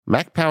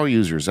Mac Power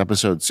Users,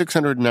 episode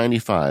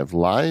 695,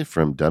 live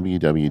from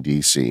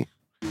WWDC.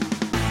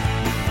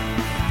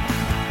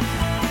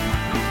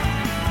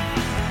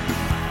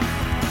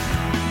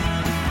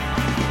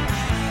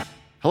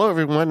 Hello,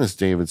 everyone. It's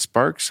David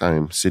Sparks.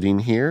 I'm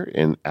sitting here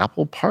in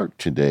Apple Park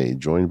today,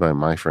 joined by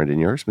my friend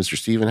and yours, Mr.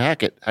 Stephen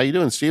Hackett. How you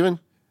doing, Stephen?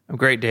 I'm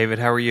great, David.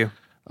 How are you?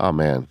 Oh,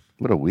 man.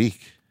 What a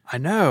week. I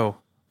know.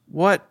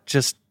 What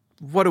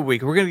a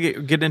week. We're going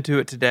to get into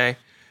it today.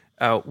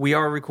 We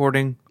are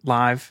recording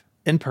live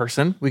in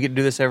person. We get to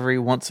do this every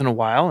once in a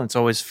while, and it's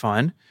always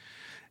fun.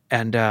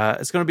 And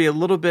it's going to be a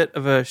little bit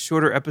of a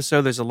shorter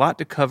episode. There's a lot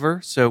to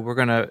cover, so we're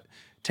going to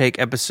take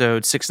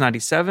episode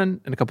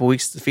 697 in a couple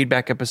weeks, the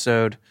feedback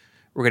episode.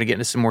 We're going to get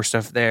into some more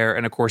stuff there.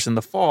 And, of course, in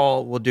the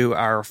fall, we'll do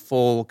our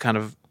full kind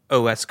of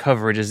OS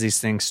coverage as these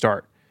things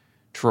start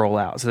to roll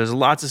out. So there's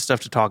lots of stuff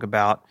to talk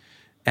about,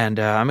 and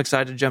I'm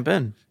excited to jump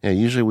in. Yeah,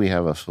 usually we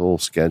have a full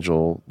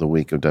schedule the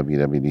week of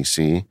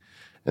WWDC,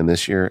 and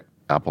this year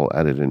Apple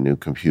added a new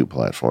compute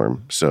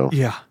platform. So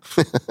yeah,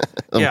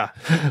 we're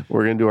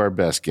going to do our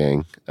best,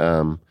 gang.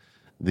 On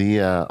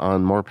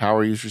More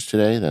Power Users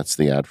today, that's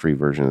the ad-free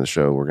version of the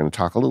show, we're going to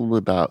talk a little bit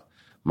about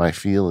my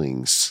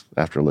feelings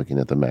after looking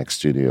at the Mac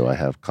Studio. I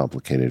have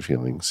complicated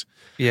feelings.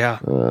 Yeah.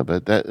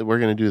 But we're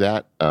going to do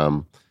that.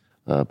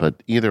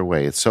 But either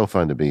way, it's so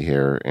fun to be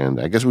here. And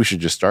I guess we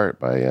should just start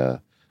by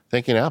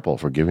thanking Apple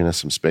for giving us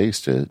some space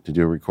to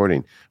do a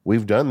recording.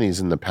 We've done these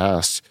in the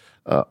past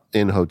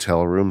in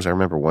hotel rooms. I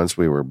remember once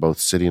we were both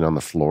sitting on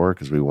the floor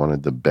because we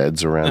wanted the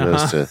beds around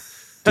us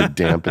to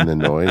dampen the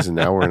noise. And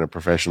now we're in a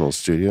professional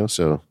studio.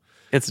 So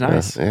it's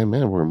nice.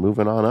 Man, we're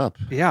moving on up.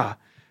 Yeah.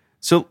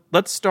 So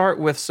let's start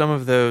with some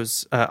of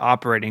those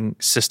operating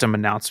system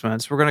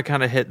announcements. We're going to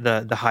kind of hit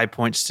the high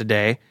points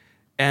today.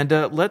 And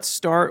let's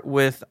start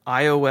with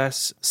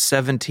iOS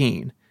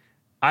 17.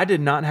 I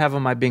did not have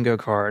on my bingo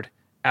card,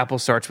 Apple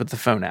starts with the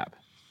phone app.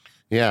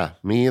 Yeah,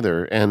 me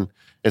either. And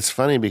it's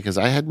funny because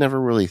I had never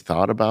really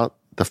thought about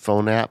the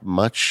phone app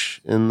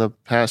much in the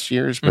past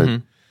years,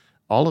 but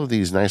all of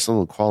these nice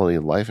little quality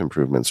of life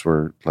improvements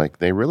were like,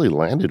 they really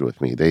landed with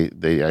me.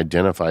 They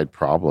identified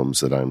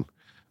problems that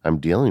I'm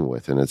dealing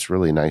with, and it's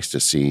really nice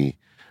to see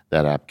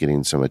that app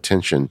getting some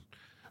attention.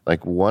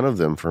 Like one of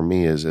them for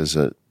me is as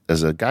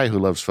a guy who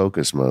loves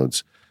focus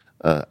modes,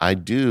 I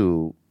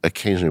do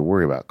occasionally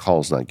worry about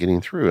calls not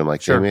getting through. And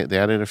like they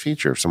added a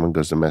feature. If someone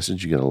goes to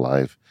message, you get a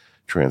live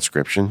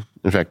transcription.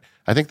 In fact,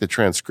 I think the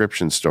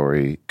transcription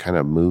story kind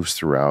of moves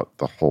throughout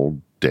the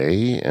whole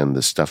day and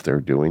the stuff they're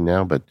doing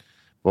now. But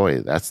boy,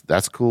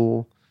 that's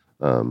cool.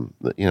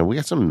 We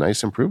got some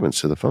nice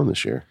improvements to the phone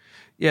this year.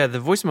 Yeah, the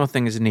voicemail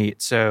thing is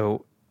neat.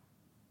 So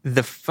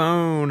the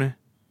phone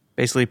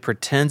basically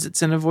pretends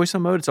it's in a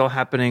voicemail mode. It's all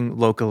happening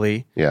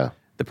locally. Yeah.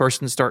 The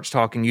person starts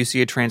talking, you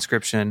see a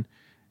transcription,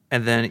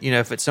 and then,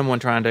 if it's someone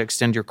trying to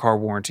extend your car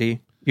warranty,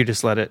 you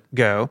just let it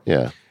go.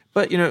 Yeah.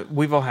 But,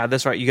 we've all had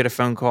this, right? You get a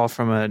phone call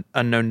from an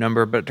unknown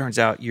number, but it turns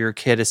out your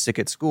kid is sick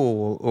at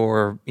school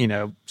or,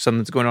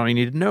 something's going on you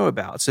need to know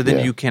about. So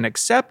then you can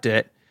accept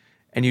it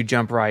and you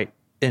jump right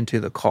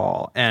into the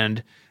call.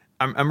 And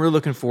I'm really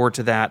looking forward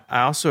to that.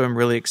 I also am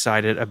really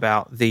excited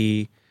about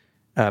the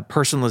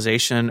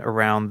personalization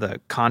around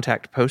the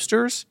contact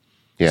posters.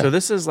 Yeah. So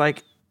this is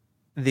like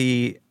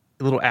the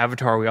little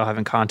avatar we all have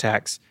in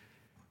contacts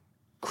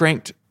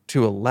cranked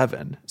to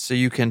 11. So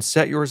you can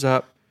set yours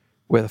up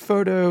with a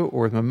photo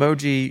or with an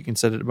emoji. You can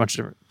set it a bunch of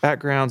different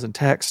backgrounds and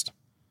text.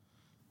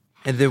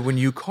 And then when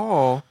you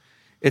call,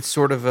 it's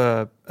sort of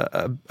a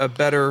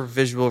better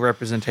visual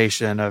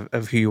representation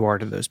of who you are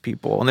to those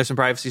people. And there's some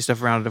privacy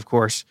stuff around it, of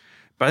course.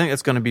 But I think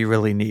that's going to be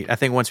really neat. I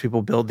think once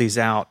people build these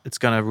out, it's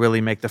going to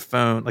really make the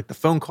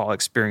phone call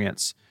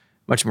experience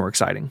much more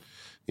exciting.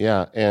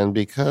 Yeah, and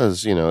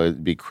because,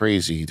 it'd be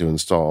crazy to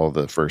install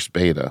the first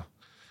beta,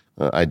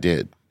 I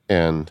did.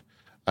 And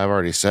I've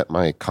already set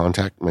my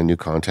new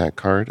contact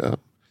card up.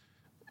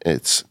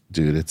 It's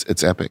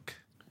epic.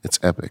 It's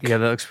epic. Yeah,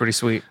 that looks pretty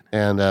sweet.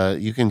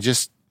 And you can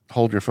just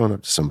hold your phone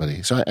up to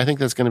somebody. So I think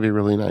that's going to be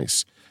really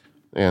nice.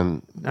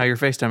 And now you're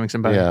FaceTiming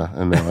somebody. Yeah,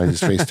 and now I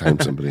just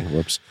FaceTime somebody.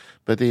 Whoops.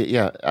 But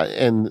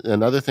and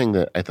another thing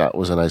that I thought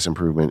was a nice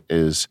improvement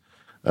is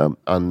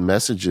on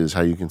messages,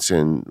 how you can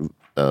send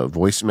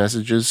voice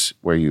messages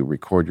where you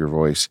record your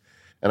voice.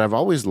 And I've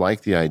always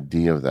liked the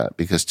idea of that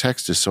because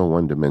text is so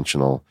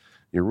one-dimensional.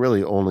 You're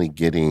really only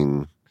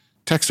getting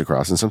text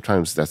across, and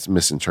sometimes that's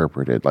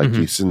misinterpreted. Like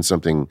you send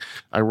something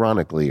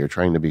ironically or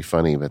trying to be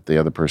funny, but the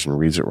other person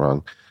reads it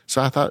wrong.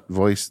 So I thought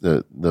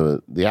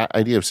the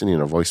idea of sending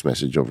a voice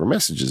message over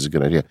message is a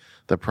good idea.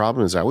 The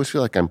problem is I always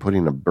feel like I'm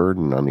putting a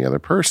burden on the other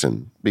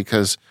person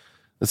because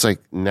it's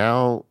like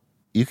now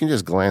you can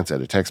just glance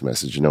at a text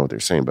message, you know what they're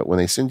saying. But when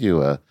they send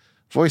you a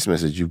voice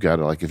message, you've got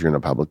to, like if you're in a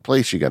public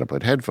place, you got to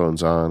put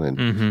headphones on and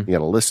you got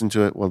to listen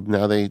to it. Well,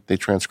 now they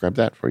transcribe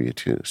that for you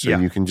too. So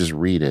you can just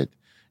read it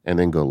and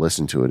then go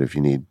listen to it if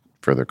you need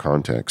further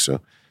context.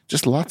 So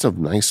just lots of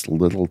nice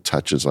little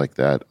touches like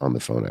that on the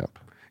phone app.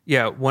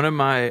 Yeah, one of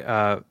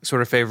my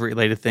sort of favorite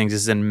related things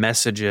is in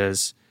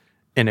messages.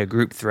 in a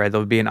group thread,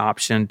 there'll be an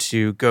option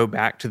to go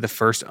back to the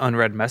first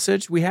unread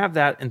message. We have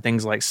that in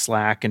things like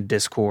Slack and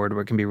Discord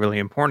where it can be really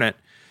important.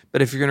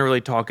 But if you're in a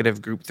really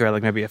talkative group thread,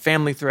 like maybe a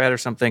family thread or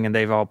something, and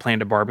they've all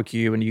planned a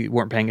barbecue and you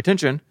weren't paying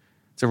attention,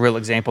 it's a real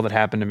example that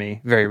happened to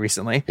me very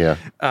recently.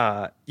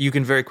 Yeah. You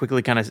can very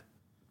quickly kind of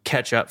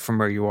catch up from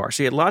where you are.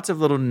 So you get lots of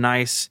little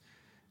nice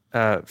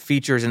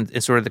features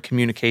in sort of the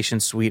communication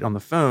suite on the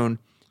phone,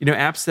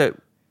 apps that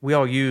we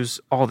all use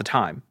all the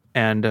time.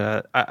 And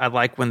I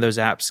like when those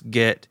apps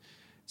get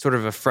sort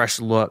of a fresh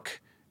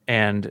look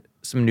and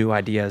some new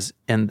ideas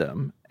in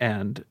them.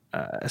 And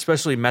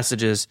especially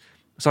messages.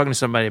 I was talking to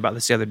somebody about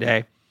this the other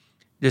day.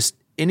 Just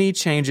any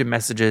change in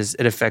messages,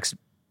 it affects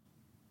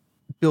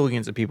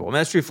billions of people. And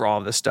that's true for all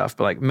of this stuff.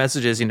 But like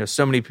messages,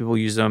 so many people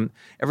use them.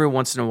 Every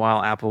once in a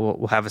while, Apple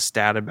will have a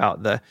stat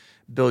about the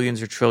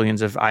billions or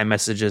trillions of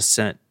iMessages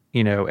sent,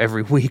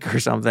 every week or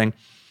something.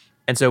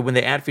 And so when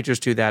they add features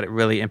to that, it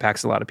really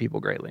impacts a lot of people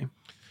greatly.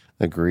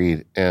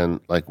 Agreed. And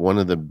like one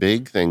of the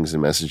big things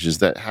in messages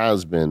that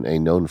has been a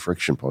known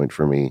friction point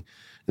for me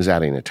is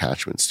adding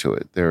attachments to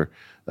it.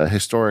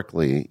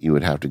 Historically, you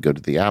would have to go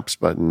to the apps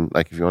button.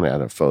 Like if you want to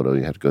add a photo,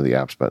 you have to go to the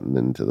apps button,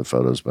 then to the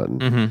photos button.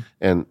 Mm-hmm.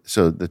 And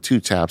so the two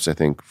taps, I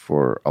think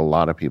for a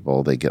lot of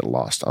people, they get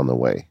lost on the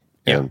way.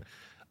 Yeah.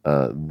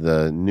 And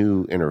the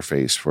new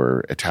interface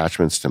for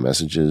attachments to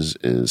messages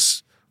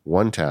is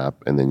one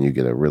tap, and then you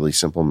get a really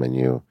simple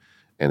menu.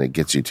 And it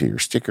gets you to your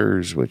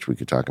stickers, which we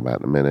could talk about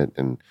in a minute.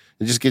 And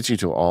it just gets you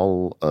to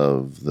all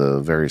of the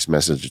various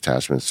message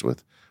attachments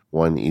with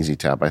one easy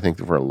tap. I think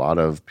that for a lot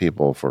of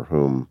people for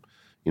whom,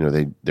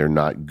 they're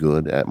not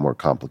good at more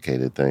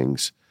complicated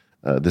things,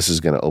 this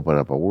is going to open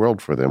up a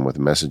world for them with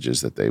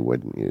messages that they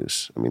wouldn't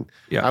use. I mean,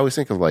 I always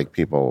think of like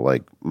people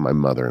like my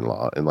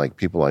mother-in-law and like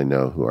people I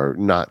know who are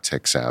not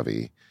tech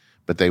savvy,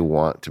 but they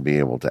want to be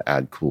able to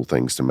add cool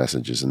things to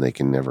messages and they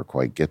can never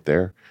quite get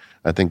there.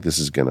 I think this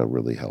is going to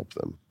really help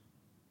them.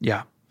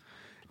 Yeah.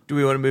 Do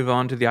we want to move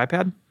on to the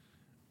iPad?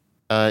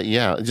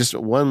 Yeah. Just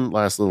one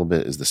last little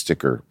bit is the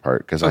sticker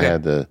part, because I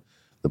had the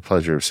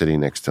pleasure of sitting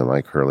next to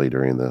Mike Hurley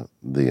during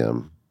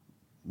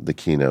the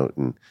keynote,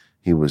 and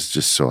he was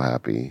just so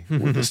happy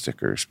with the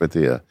stickers. But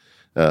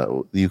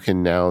you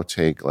can now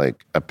take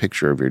like a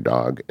picture of your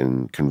dog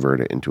and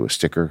convert it into a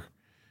sticker,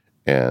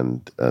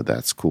 and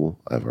that's cool.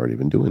 I've already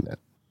been doing that.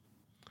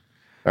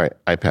 All right,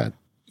 iPad.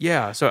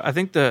 Yeah, so I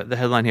think the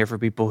headline here for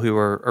people who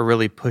are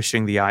really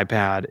pushing the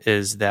iPad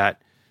is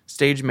that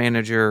Stage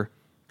Manager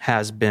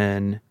has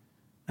been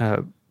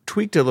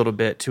tweaked a little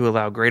bit to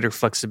allow greater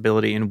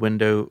flexibility in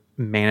window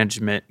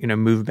management,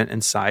 movement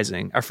and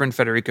sizing. Our friend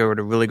Federico wrote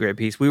a really great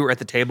piece. We were at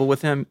the table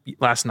with him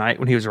last night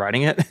when he was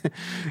writing it,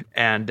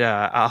 and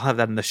I'll have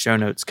that in the show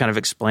notes, kind of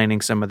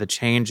explaining some of the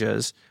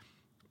changes.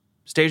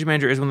 Stage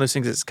Manager is one of those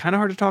things that's kind of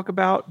hard to talk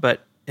about,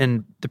 but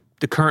in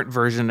the current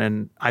version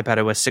in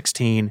iPadOS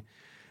 16,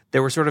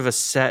 there were sort of a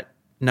set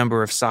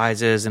number of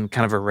sizes and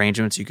kind of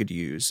arrangements you could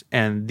use.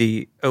 And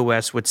the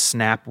OS would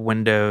snap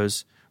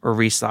windows or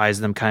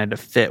resize them kind of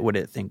to fit what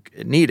it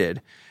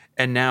needed.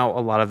 And now a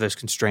lot of those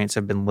constraints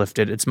have been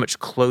lifted. It's much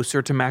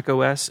closer to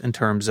macOS in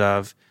terms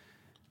of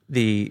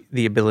the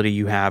ability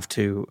you have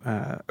to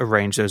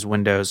arrange those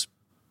windows.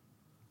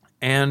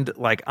 And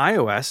like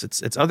iOS,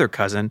 its other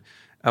cousin,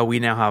 we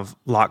now have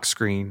lock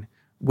screen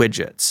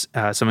widgets,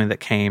 something that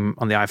came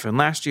on the iPhone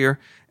last year.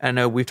 And I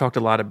know we've talked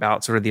a lot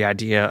about sort of the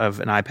idea of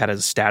an iPad as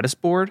a status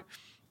board.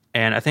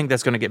 And I think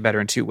that's going to get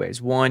better in two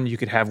ways. One, you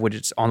could have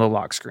widgets on the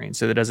lock screen,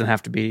 so that doesn't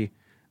have to be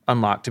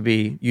unlocked to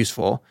be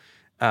useful.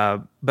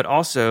 But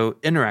also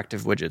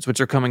interactive widgets,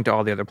 which are coming to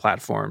all the other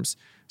platforms.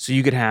 So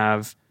you could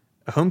have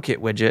a HomeKit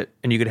widget,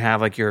 and you could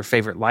have like your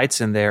favorite lights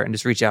in there and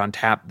just reach out and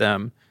tap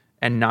them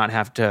and not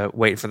have to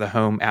wait for the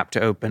Home app to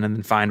open and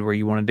then find where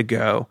you wanted to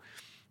go.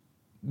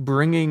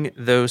 Bringing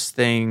those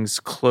things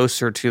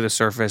closer to the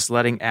surface,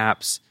 letting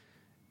apps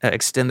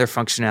extend their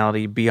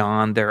functionality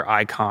beyond their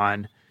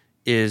icon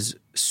is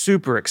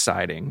super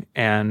exciting.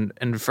 And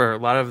for a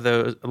lot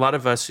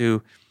of us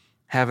who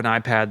have an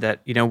iPad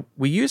that,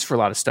 we use for a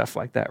lot of stuff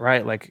like that,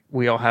 right? Like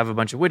we all have a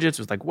bunch of widgets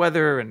with like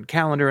weather and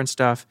calendar and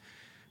stuff.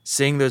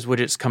 Seeing those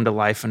widgets come to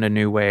life in a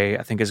new way,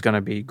 I think is going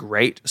to be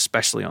great,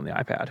 especially on the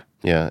iPad.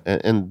 Yeah.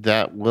 And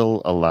that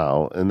will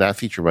allow, and that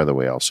feature, by the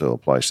way, also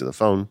applies to the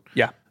phone.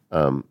 Yeah.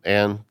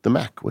 And the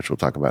Mac, which we'll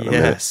talk about in a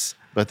minute.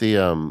 But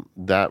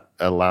that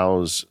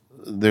allows,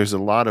 there's a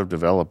lot of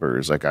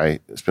developers, like I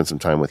spent some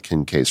time with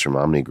Ken Case from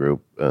Omni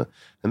Group, and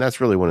that's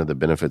really one of the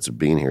benefits of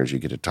being here is you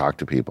get to talk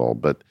to people.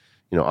 But,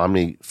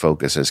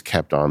 OmniFocus has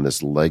kept on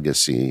this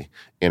legacy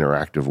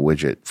interactive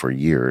widget for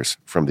years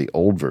from the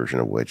old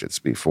version of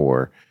widgets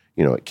before,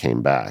 it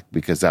came back,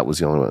 because that was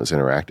the only one that was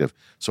interactive.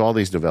 So all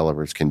these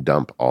developers can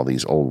dump all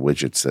these old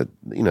widgets that,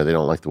 they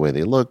don't like the way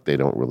they look. They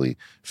don't really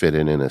fit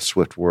in a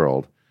Swift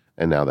world.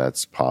 And now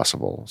that's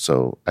possible.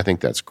 So I think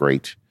that's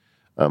great.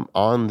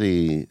 On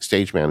the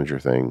Stage Manager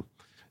thing,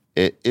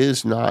 it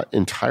is not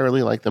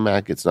entirely like the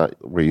Mac. It's not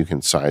where you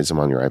can size them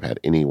on your iPad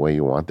any way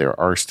you want. There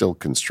are still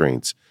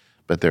constraints,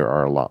 but there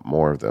are a lot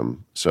more of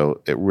them.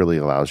 So it really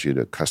allows you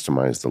to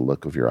customize the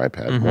look of your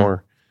iPad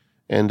more.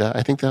 And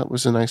I think that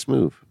was a nice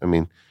move. I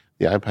mean,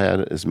 the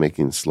iPad is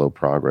making slow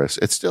progress.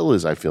 It still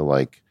is, I feel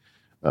like,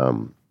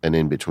 an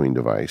in-between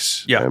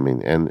device. Yeah. I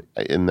mean, and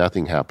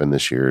nothing happened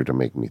this year to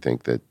make me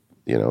think that,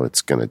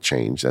 it's going to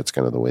change. That's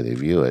kind of the way they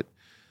view it.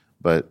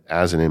 But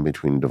as an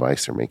in-between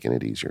device, they're making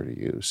it easier to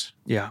use.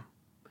 Yeah.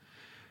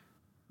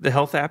 The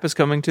Health app is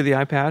coming to the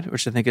iPad,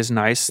 which I think is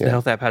nice. Yeah. The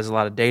Health app has a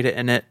lot of data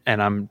in it,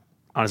 and I'm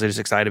honestly just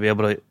excited to be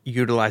able to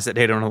utilize that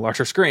data on a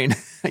larger screen.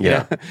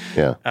 Yeah.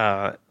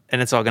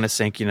 And it's all going to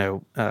sync,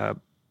 encrypted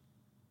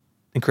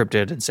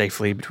and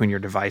safely between your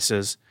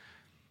devices.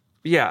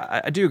 But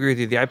yeah, I do agree with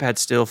you. The iPad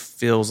still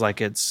feels like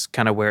it's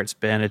kind of where it's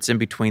been. It's in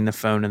between the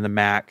phone and the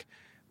Mac.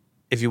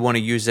 If you want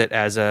to use it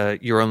as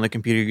your only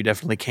computer, you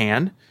definitely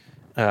can.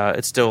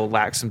 It still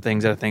lacks some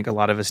things that I think a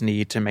lot of us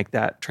need to make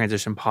that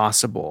transition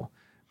possible.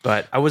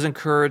 But I was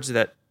encouraged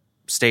that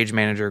Stage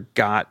Manager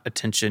got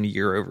attention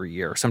year over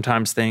year.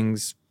 Sometimes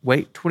things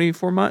wait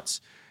 24 months,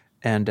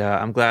 and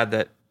I'm glad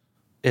that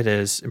it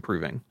is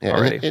improving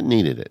already. It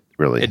needed it,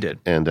 really. It did.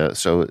 And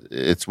so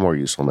it's more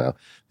useful now.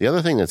 The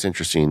other thing that's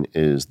interesting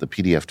is the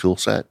PDF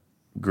toolset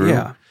grew.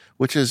 Yeah.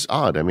 Which is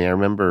odd. I mean, I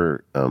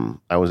remember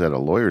I was at a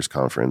lawyer's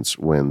conference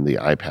when the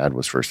iPad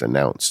was first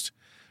announced,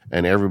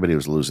 and everybody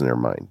was losing their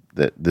mind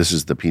that this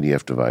is the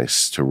PDF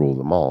device to rule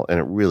them all. And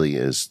it really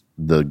is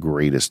the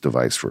greatest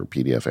device for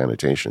PDF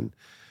annotation.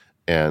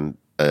 And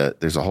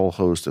there's a whole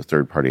host of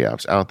third-party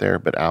apps out there,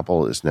 but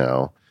Apple is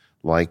now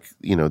like,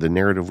 the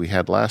narrative we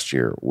had last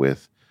year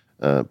with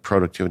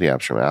productivity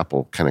apps from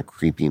Apple kind of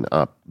creeping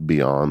up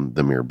beyond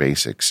the mere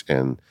basics.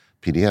 And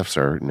PDFs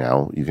are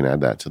now, you can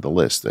add that to the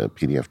list. The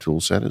PDF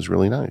tool set is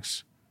really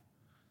nice.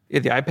 Yeah,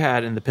 the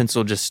iPad and the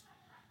pencil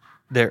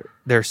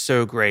they're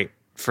so great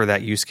for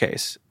that use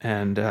case.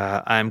 And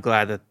I'm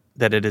glad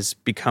that it is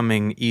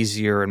becoming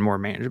easier and more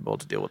manageable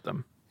to deal with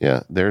them.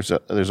 Yeah, there's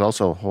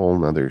also a whole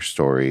nother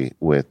story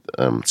with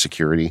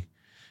security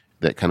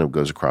that kind of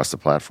goes across the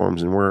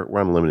platforms. And we're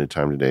on limited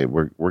time today.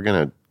 We're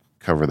going to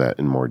cover that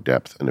in more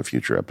depth in a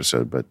future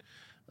episode. But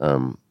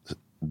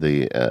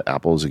the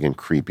Apple is again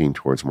creeping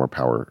towards more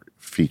power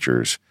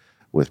features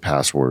with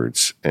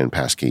passwords and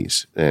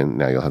passkeys, and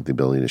now you'll have the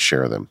ability to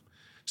share them.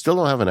 Still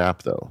don't have an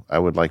app though. I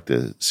would like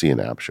to see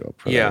an app show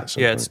up for that.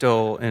 Yeah, it's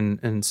still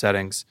in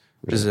settings,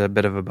 which is a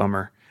bit of a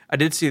bummer. I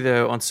did see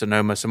though on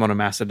Sonoma, someone on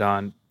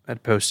Mastodon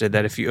had posted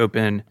that if you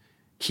open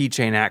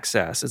keychain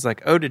access, it's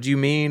like, oh, did you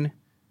mean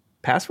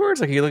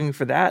passwords? Like, are you looking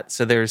for that?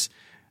 So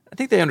I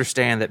think they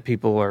understand that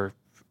people are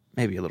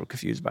maybe a little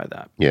confused by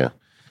that. Yeah.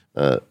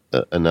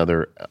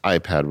 Another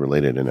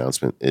iPad-related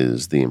announcement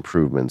is the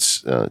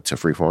improvements to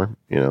Freeform.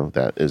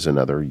 That is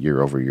another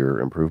year-over-year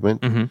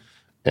improvement. Mm-hmm.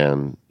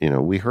 And,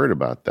 we heard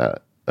about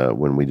that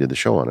when we did the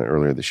show on it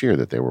earlier this year,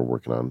 that they were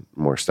working on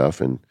more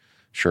stuff. And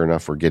sure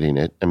enough, we're getting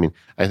it. I mean,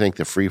 I think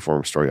the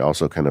Freeform story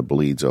also kind of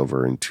bleeds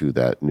over into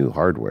that new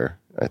hardware.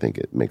 I think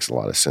it makes a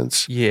lot of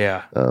sense.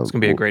 Yeah, it's going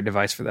to be a great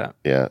device for that.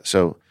 Yeah,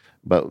 so,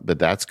 but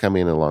that's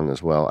coming along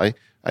as well.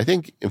 I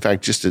think, in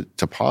fact, just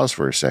to pause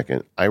for a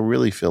second, I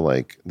really feel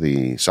like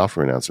the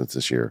software announcements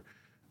this year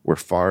were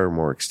far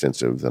more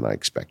extensive than I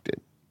expected.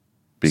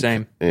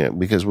 Same. Yeah,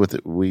 because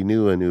we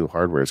knew a new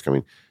hardware is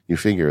coming. You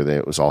figure that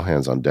it was all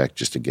hands on deck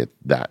just to get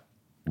that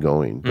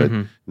going. But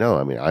no,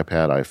 I mean,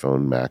 iPad,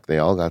 iPhone, Mac, they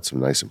all got some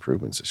nice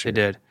improvements this year.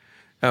 They did.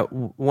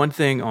 One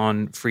thing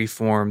on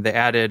Freeform, they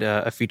added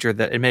a feature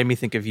that it made me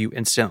think of you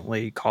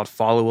instantly called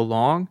Follow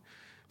Along.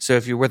 So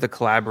if you're with a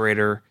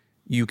collaborator,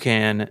 you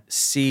can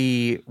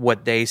see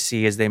what they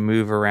see as they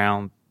move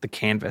around the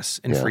canvas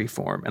in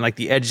Freeform. And like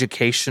the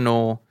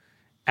educational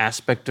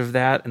aspect of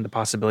that and the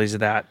possibilities of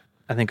that,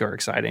 I think are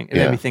exciting. It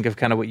made me think of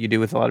kind of what you do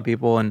with a lot of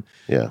people. And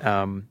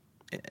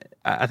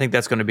I think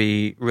that's going to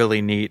be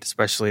really neat,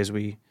 especially as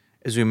we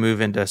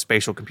move into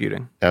spatial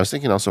computing. I was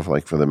thinking also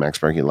for the Max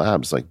Sparky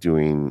Labs, like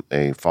doing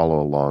a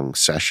follow along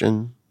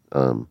session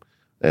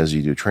as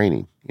you do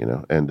training,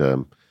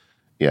 and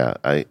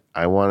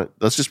I want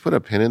let's just put a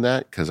pin in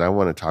that because I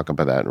want to talk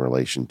about that in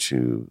relation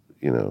to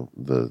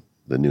the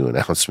new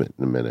announcement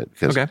in a minute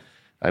because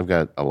I've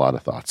got a lot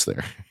of thoughts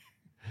there.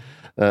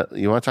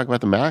 You want to talk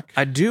about the Mac?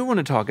 I do want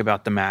to talk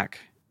about the Mac.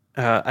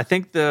 I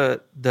think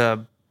the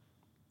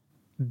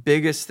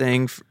biggest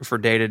thing for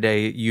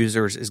day-to-day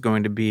users is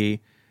going to be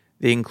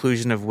the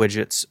inclusion of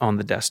widgets on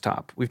the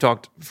desktop. We've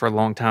talked for a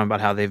long time about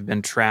how they've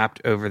been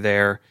trapped over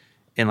there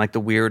in like the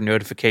weird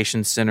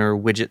notification center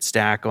widget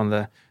stack on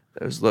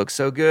those look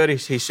so good.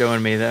 He's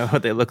showing me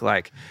what they look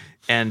like.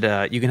 And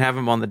you can have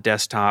them on the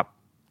desktop.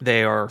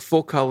 They are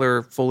full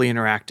color, fully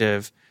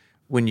interactive.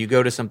 When you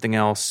go to something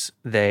else,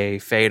 they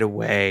fade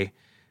away.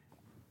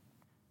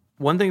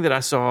 One thing that I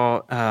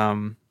saw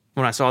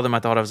when I saw them, I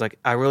thought I was like,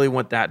 I really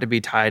want that to be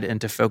tied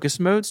into focus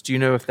modes. Do you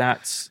know if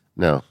that's...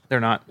 No.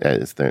 They're not?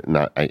 Yeah, they're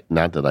not.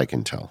 Not that I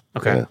can tell.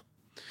 Okay. Yeah.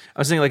 I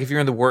was thinking like if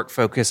you're in the work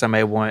focus, I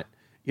may want,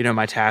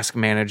 my task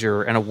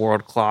manager and a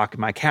world clock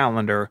in my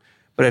calendar.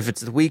 But if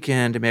it's the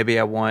weekend, maybe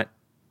I want,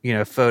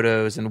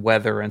 photos and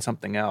weather and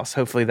something else.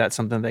 Hopefully that's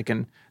something they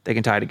can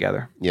tie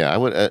together. Yeah, I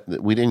would.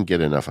 We didn't get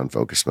enough on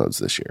focus modes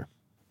this year.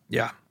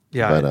 Yeah.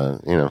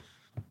 But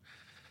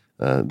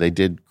they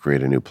did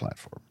create a new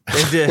platform.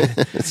 They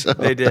did. So.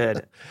 They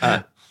did.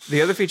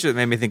 The other feature that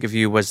made me think of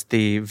you was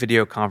the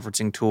video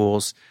conferencing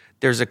tools.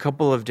 There's a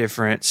couple of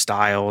different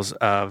styles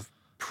of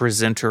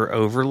presenter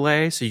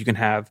overlay. So you can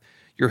have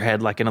your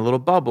head like in a little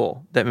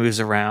bubble that moves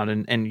around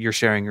and you're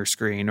sharing your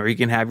screen, or you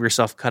can have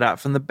yourself cut out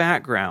from the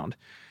background.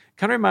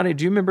 Kind of reminded me,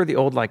 do you remember the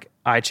old like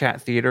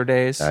iChat theater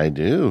days? I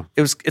do.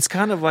 It's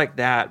kind of like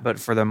that, but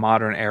for the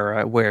modern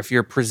era, where if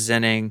you're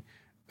presenting,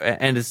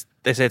 and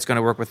they say it's going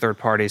to work with third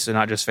parties, so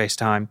not just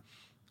FaceTime,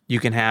 you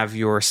can have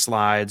your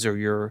slides or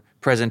your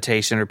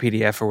presentation or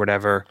PDF or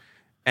whatever,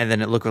 and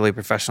then it look really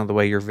professional the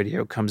way your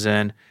video comes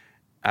in.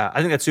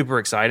 I think that's super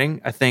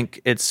exciting. I think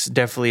it's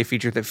definitely a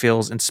feature that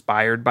feels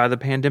inspired by the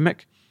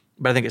pandemic,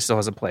 but I think it still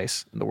has a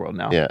place in the world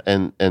now. Yeah,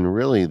 and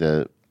really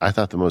I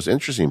thought the most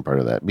interesting part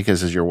of that,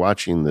 because as you're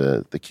watching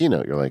the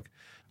keynote, you're like,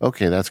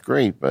 okay, that's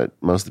great, but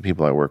most of the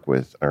people I work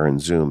with are in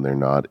Zoom. They're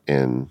not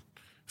in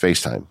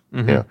FaceTime.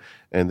 Mm-hmm.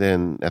 And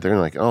then at the end,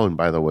 like, oh, and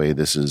by the way,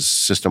 this is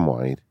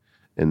system-wide,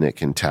 and it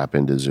can tap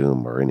into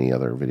Zoom or any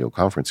other video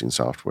conferencing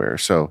software.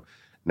 So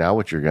now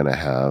what you're going to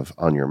have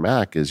on your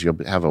Mac is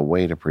you'll have a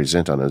way to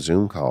present on a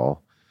Zoom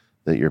call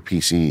that your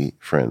PC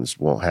friends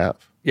won't have.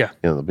 Yeah.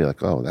 They'll be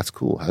like, oh, that's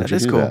cool. How'd you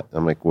do that?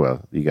 I'm like,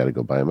 well, you got to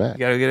go buy a Mac. You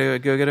got to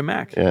go get a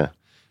Mac. Yeah.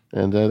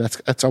 And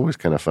that's always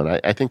kind of fun.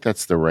 I think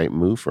that's the right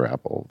move for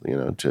Apple,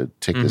 to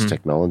take this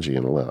technology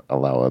and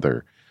allow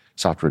other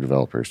software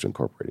developers to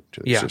incorporate it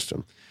into the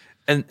system.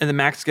 And the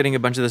Mac's getting a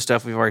bunch of the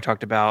stuff we've already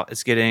talked about.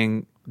 It's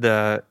getting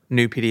the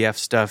new PDF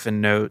stuff and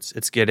notes.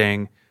 It's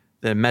getting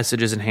the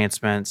messages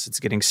enhancements.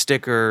 It's getting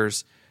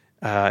stickers.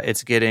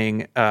 It's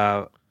getting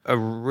a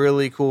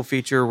really cool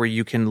feature where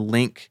you can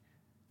link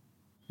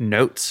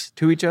notes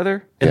to each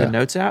other in the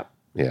Notes app.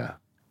 Yeah.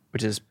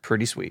 Which is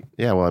pretty sweet.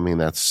 Yeah, well, I mean,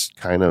 that's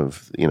kind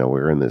of,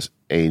 we're in this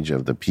age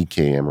of the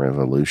PKM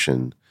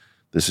revolution.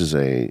 This is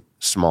a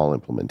small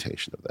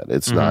implementation of that.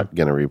 It's not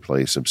going to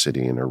replace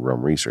Obsidian or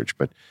Roam Research,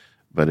 but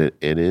it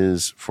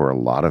is, for a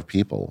lot of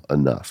people,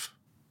 enough.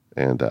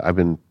 And I've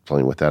been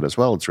playing with that as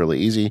well. It's really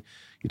easy.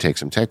 You take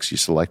some text, you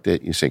select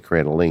it, you say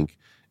create a link,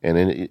 and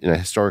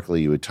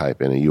historically you would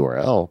type in a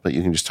URL, but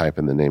you can just type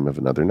in the name of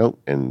another note,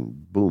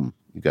 and boom,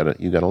 you got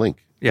a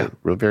link. Yeah,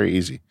 very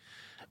easy.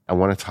 I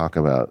want to talk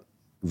about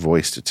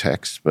voice to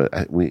text, but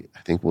I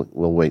think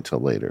we'll wait till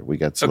later. We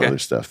got some other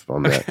stuff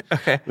on that.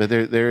 Okay. But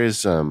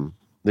there's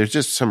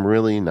just some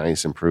really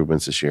nice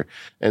improvements this year.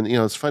 And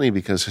it's funny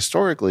because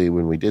historically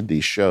when we did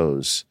these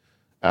shows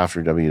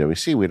after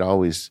WWDC, we'd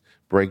always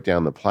break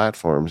down the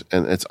platforms,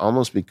 and it's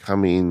almost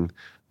becoming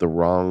the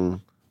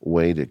wrong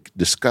way to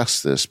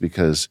discuss this,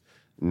 because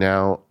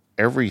now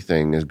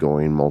everything is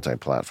going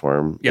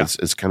multi-platform. Yeah.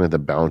 It's kind of the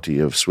bounty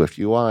of Swift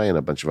UI and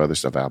a bunch of other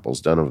stuff Apple's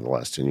done over the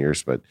last 10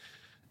 years, but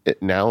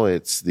now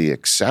it's the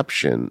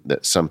exception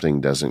that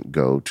something doesn't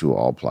go to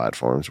all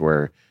platforms,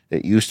 where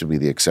it used to be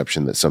the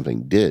exception that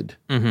something did,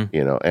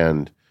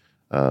 but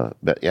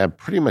yeah,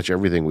 pretty much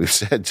everything we've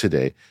said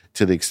today,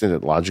 to the extent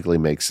it logically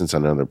makes sense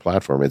on another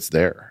platform, it's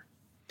there.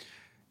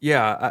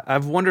 Yeah,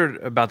 I've wondered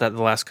about that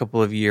the last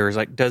couple of years.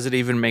 Like, does it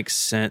even make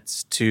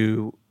sense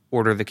to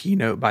order the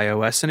keynote by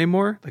OS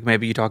anymore? Like,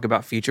 maybe you talk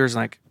about features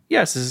like,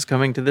 yes, this is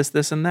coming to this,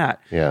 and that.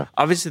 Yeah.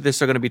 Obviously, there's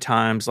still going to be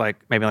times like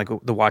maybe like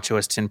the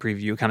watchOS 10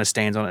 preview kind of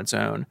stands on its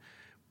own.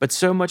 But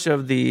so much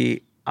of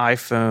the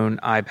iPhone,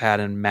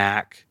 iPad, and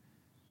Mac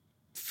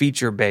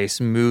feature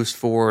base moves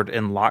forward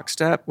in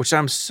lockstep, which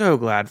I'm so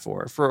glad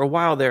for. For a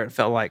while there, it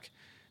felt like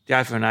the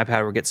iPhone and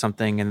iPad would get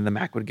something and the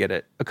Mac would get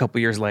it a couple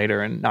years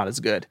later and not as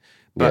good.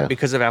 But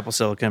because of Apple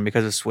Silicon,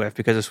 because of Swift,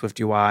 because of Swift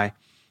UI,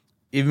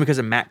 even because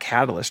of Mac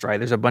Catalyst, right?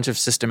 There's a bunch of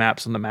system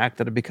apps on the Mac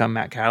that have become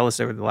Mac Catalyst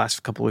over the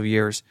last couple of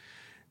years.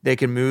 They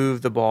can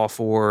move the ball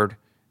forward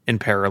in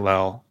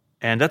parallel.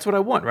 And that's what I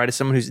want, right? As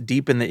someone who's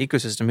deep in the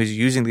ecosystem, who's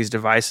using these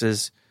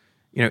devices,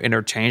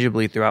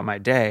 interchangeably throughout my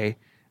day,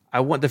 I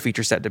want the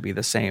feature set to be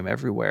the same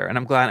everywhere. And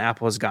I'm glad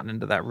Apple has gotten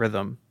into that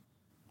rhythm.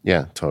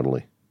 Yeah,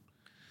 totally.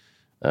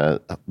 A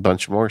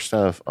bunch more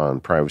stuff on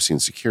privacy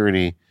and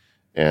security.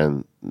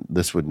 And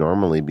this would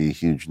normally be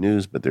huge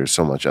news, but there's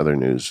so much other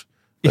news.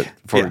 But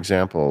for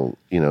example,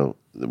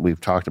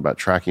 we've talked about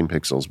tracking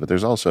pixels, but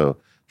there's also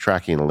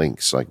tracking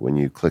links. Like when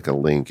you click a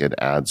link, it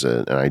adds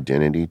an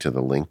identity to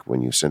the link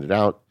when you send it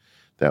out.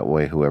 That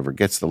way, whoever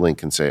gets the link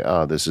can say,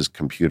 oh, this is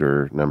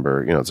computer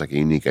number. It's like a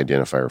unique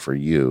identifier for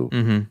you.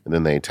 Mm-hmm. And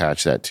then they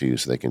attach that to you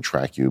so they can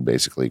track you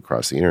basically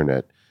across the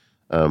internet.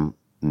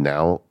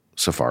 Now,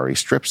 Safari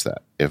strips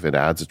that. If it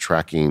adds a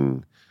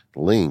tracking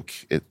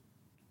link, it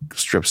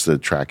strips the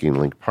tracking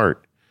link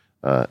part.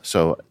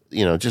 So,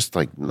 just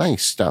like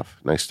nice stuff.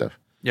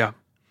 Yeah.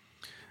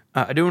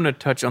 I do want to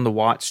touch on the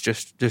watch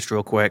just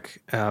real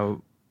quick.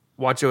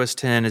 watchOS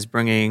 10 is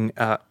bringing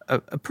a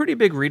pretty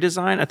big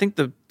redesign. I think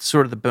the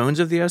sort of the bones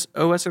of the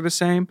OS are the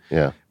same.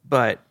 Yeah.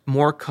 But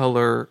more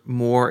color,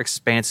 more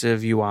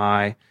expansive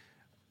UI.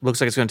 Looks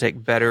like it's going to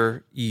take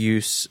better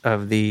use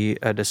of the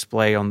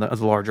display on the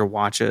larger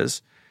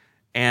watches.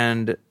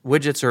 And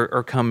widgets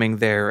are coming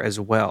there as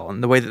well.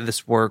 And the way that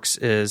this works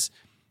is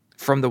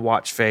from the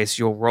watch face,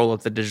 you'll roll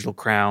up the digital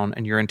crown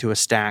and you're into a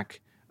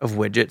stack of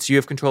widgets. You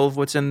have control of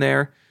what's in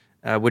there.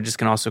 Widgets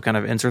can also kind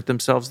of insert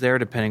themselves there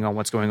depending on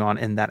what's going on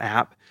in that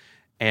app.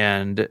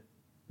 And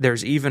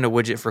there's even a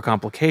widget for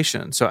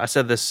complications. So I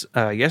said this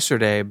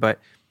yesterday, but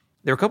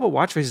there are a couple of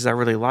watch faces I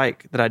really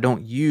like that I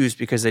don't use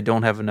because they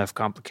don't have enough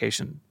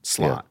complication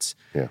slots.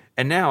 Yeah.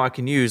 And now I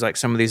can use like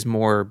some of these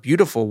more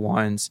beautiful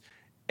ones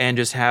and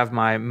just have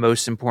my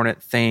most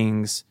important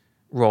things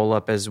roll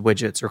up as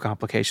widgets or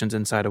complications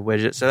inside a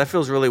widget. So that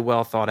feels really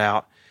well thought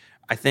out.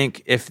 I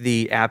think if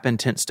the app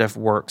intent stuff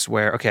works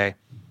where, okay,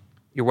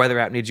 your weather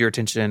app needs your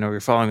attention or you're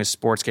following a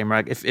sports game,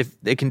 right?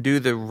 If they can do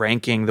the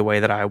ranking the way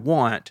that I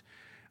want,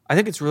 I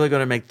think it's really going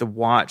to make the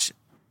watch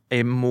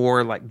a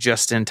more like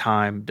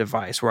just-in-time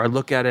device where I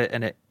look at it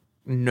and it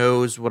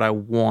knows what I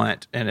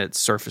want and it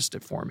surfaced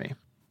it for me.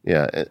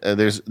 Yeah,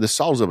 this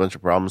solves a bunch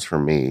of problems for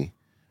me.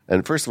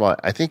 And first of all,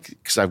 I think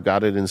because I've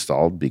got it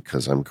installed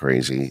because I'm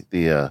crazy,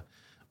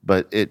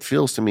 but it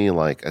feels to me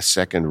like a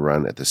second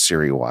run at the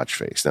Siri watch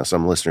face. Now,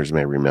 some listeners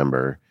may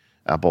remember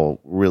Apple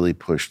really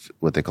pushed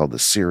what they called the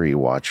Siri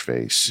watch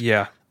face.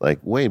 Yeah. Like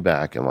way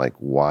back in like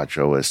Watch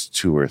OS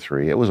 2 or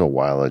 3. It was a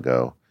while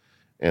ago.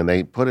 And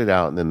they put it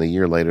out, and then the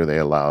year later they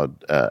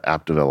allowed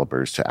app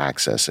developers to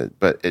access it.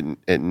 But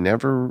it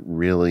never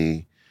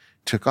really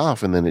took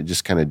off, and then it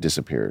just kind of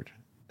disappeared.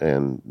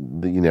 And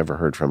you never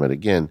heard from it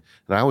again.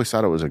 And I always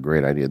thought it was a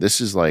great idea.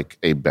 This is like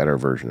a better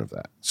version of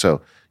that.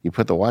 So you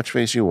put the watch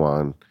face you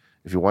want.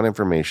 If you want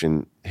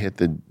information, hit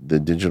the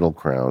digital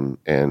crown,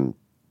 and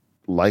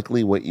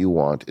likely what you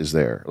want is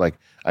there. Like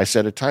I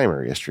set a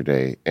timer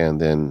yesterday,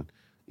 and then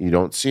you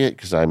don't see it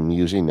because I'm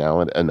using now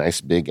a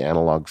nice big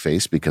analog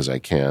face because I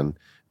can.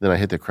 Then I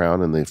hit the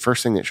crown, and the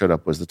first thing that showed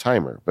up was the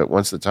timer. But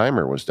once the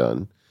timer was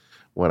done,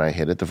 when I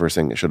hit it, the first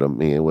thing that showed up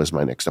me was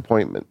my next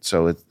appointment.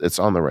 So it's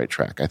on the right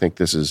track. I think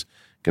this is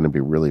going to be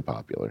really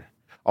popular.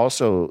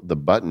 Also, the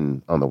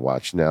button on the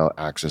watch now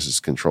accesses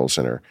Control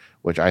Center,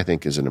 which I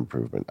think is an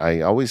improvement.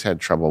 I always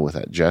had trouble with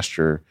that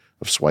gesture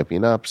of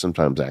swiping up.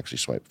 Sometimes I actually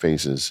swipe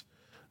faces.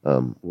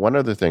 One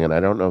other thing, and I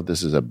don't know if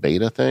this is a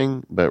beta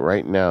thing, but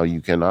right now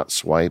you cannot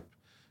swipe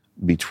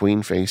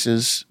between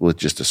faces with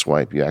just a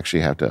swipe. You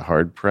actually have to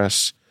hard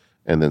press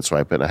and then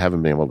swipe it. And I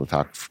haven't been able to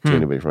talk to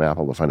anybody from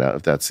Apple to find out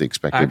if that's the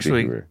expected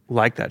behavior. I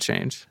like that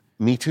change.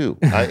 Me too.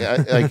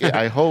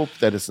 I hope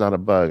that it's not a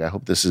bug. I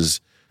hope this is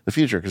the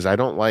future because I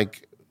don't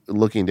like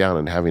looking down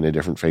and having a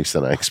different face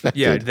than I expected.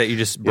 Yeah, that you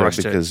just brushed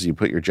it. Because you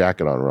put your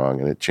jacket on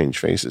wrong and it changed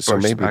faces. So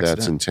maybe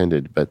that's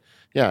intended. But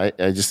yeah,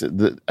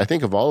 I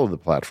think of all of the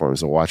platforms,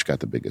 the watch got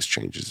the biggest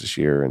changes this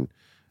year.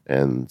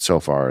 And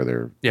so far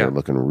they're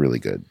looking really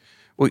good.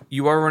 Well,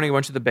 you are running a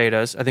bunch of the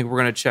betas. I think we're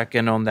going to check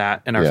in on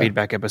that in our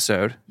feedback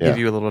episode, give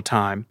you a little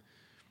time.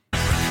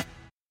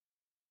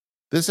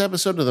 This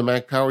episode of the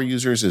Mac Power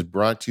Users is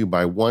brought to you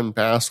by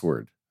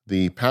 1Password,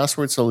 the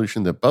password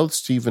solution that both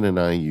Stephen and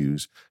I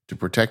use to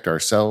protect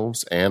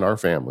ourselves and our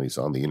families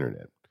on the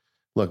internet.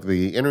 Look,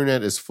 the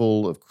internet is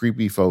full of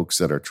creepy folks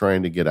that are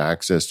trying to get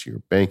access to your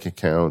bank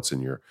accounts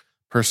and your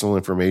personal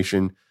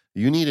information.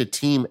 You need a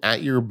team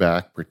at your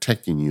back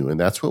protecting you, and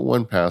that's what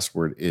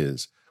 1Password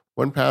is.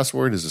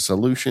 1Password is a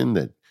solution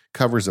that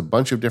covers a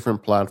bunch of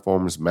different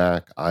platforms,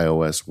 Mac,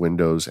 iOS,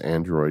 Windows,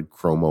 Android,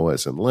 Chrome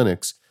OS, and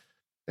Linux,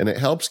 and it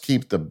helps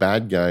keep the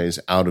bad guys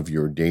out of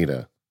your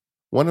data.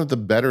 One of the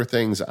better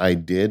things I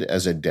did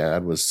as a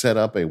dad was set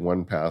up a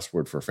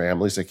 1Password for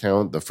Families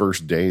account the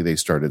first day they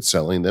started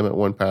selling them at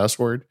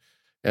 1Password,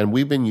 and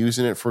we've been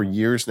using it for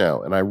years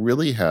now, and I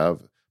really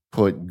have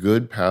put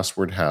good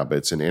password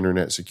habits and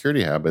internet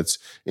security habits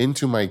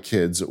into my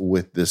kids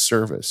with this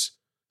service.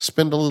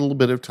 Spend a little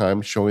bit of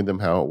time showing them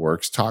how it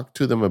works, talk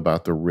to them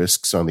about the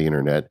risks on the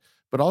internet,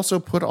 but also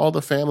put all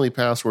the family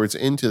passwords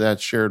into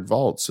that shared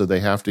vault so they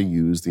have to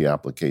use the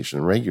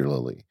application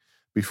regularly.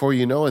 Before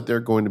you know it, they're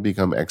going to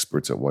become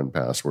experts at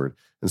 1Password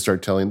and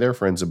start telling their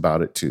friends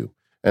about it too.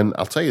 And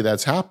I'll tell you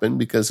that's happened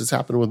because it's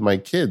happened with my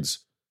kids.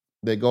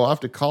 They go off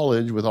to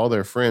college with all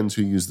their friends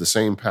who use the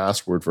same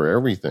password for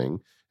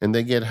everything, and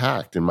they get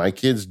hacked, and my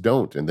kids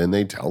don't, and then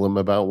they tell them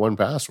about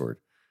 1Password.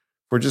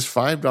 For just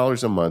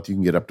 $5 a month, you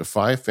can get up to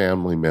 5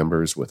 family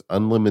members with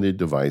unlimited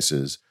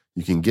devices.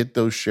 You can get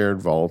those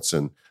shared vaults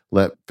and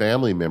let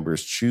family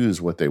members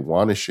choose what they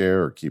want to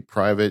share or keep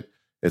private.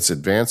 It's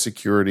advanced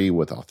security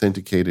with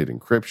authenticated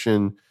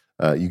encryption.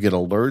 You get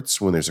alerts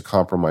when there's a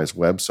compromised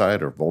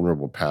website or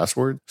vulnerable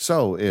password.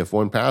 So if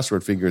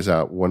 1Password figures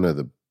out one of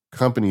the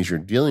companies you're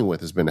dealing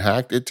with has been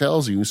hacked, it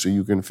tells you so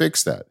you can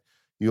fix that.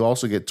 You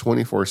also get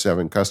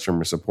 24/7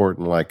 customer support.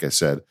 And like I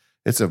said,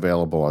 it's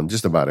available on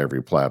just about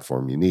every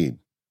platform you need.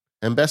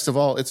 And best of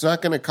all, it's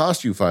not going to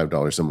cost you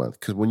 $5 a month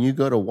because when you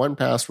go to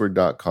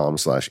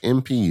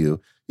 1password.com/MPU,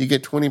 you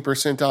get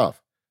 20%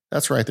 off.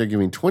 That's right. They're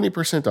giving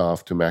 20%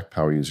 off to Mac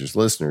Power Users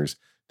listeners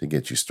to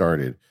get you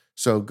started.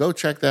 So go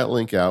check that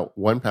link out,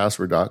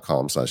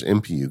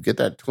 1password.com/MPU. Get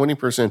that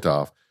 20%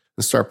 off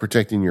and start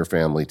protecting your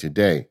family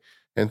today.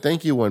 And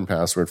thank you,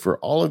 1Password, for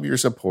all of your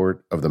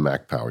support of the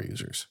Mac Power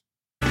Users.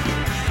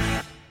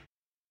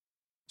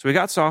 So we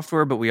got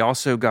software, but we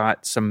also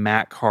got some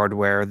Mac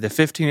hardware. The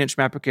 15-inch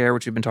MacBook Air,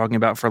 which we've been talking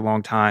about for a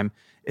long time,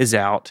 is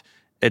out.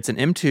 It's an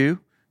M2.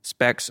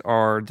 Specs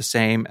are the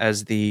same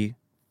as the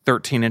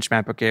 13-inch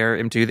MacBook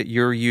Air M2 that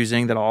you're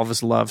using, that all of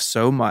us love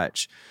so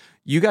much.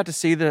 You got to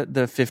see the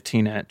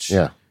 15-inch.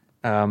 Yeah.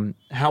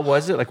 How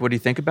was it? Like, what do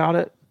you think about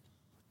it?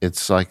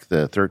 It's like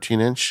the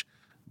 13-inch,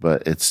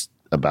 but it's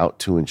about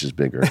 2 inches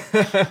bigger.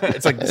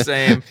 It's like the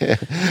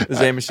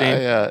same machine.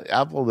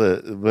 Apple,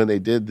 when they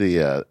did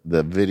the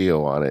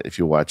video on it, if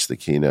you watch the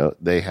keynote,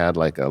 they had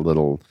like a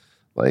little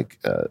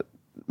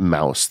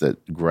mouse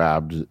that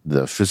grabbed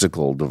the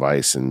physical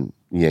device and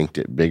yanked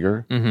it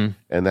bigger. Mm-hmm.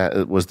 And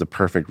that was the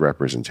perfect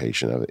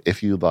representation of it.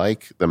 If you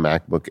like the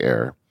MacBook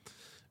Air,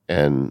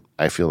 and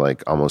I feel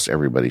like almost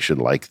everybody should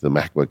like the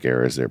MacBook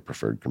Air as their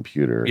preferred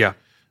computer. Yeah.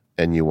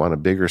 And you want a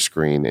bigger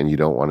screen and you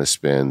don't want to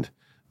spend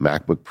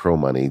MacBook Pro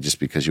money just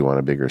because you want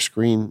a bigger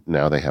screen,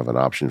 now they have an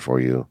option for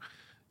you.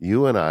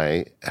 You and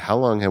I, how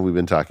long have we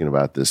been talking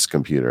about this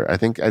computer? I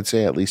think I'd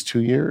say at least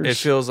 2 years. It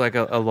feels like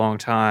a long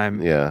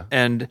time. Yeah.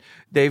 And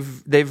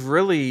they've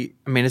really,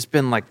 I mean, it's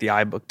been like the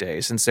iBook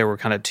days since there were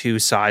kind of two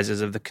sizes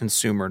of the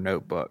consumer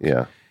notebook.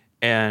 Yeah.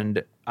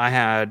 And I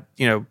had,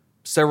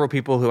 several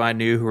people who I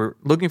knew who were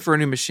looking for a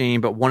new machine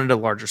but wanted a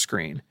larger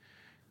screen.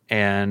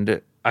 And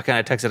I kind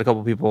of texted a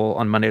couple people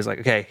on Monday. I was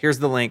like, okay, here's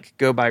the link.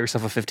 Go buy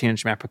yourself a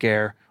 15-inch MacBook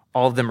Air.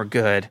 All of them are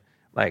good.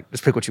 Like,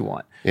 just pick what you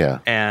want. Yeah.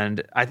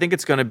 And I think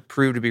it's going to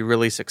prove to be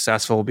really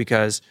successful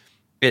because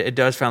it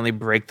does finally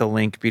break the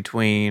link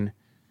between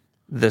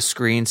the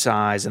screen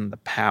size and the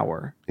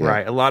power,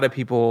 right? A lot of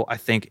people, I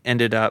think,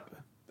 ended up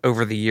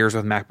over the years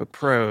with MacBook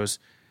Pros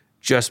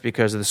just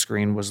because the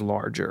screen was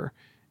larger.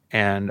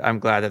 And I'm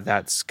glad that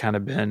that's kind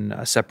of been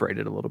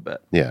separated a little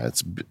bit. Yeah,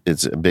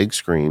 it's a big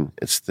screen.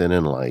 It's thin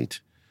and light.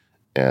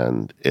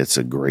 And it's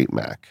a great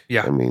Mac.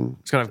 Yeah. I mean,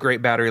 it's going to have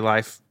great battery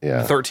life.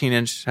 Yeah. The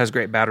 13-inch has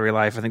great battery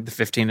life. I think the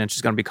 15-inch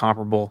is going to be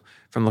comparable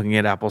from looking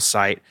at Apple's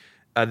site.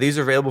 These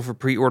are available for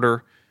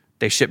pre-order.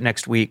 They ship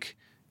next week.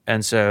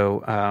 And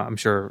so I'm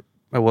sure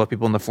we'll have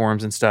people in the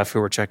forums and stuff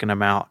who are checking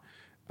them out.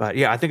 But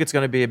yeah, I think it's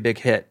going to be a big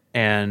hit.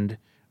 And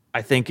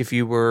I think if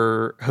you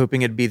were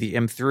hoping it'd be the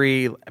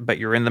M3, but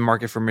you're in the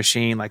market for a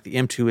machine, like the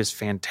M2 is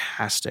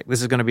fantastic.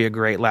 This is going to be a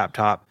great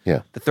laptop.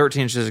 Yeah. The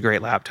 13-inch is a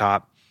great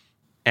laptop.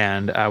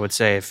 And I would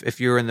say if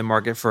you're in the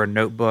market for a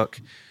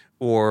notebook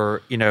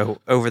or,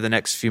 over the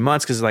next few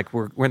months, because like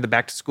we're in the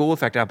back to school. In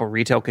fact, Apple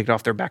Retail kicked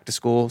off their back to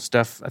school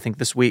stuff, I think,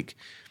 this week.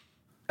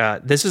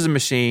 This is a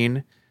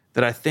machine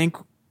that I think,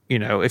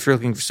 if you're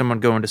looking for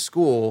someone going to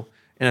school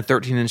and a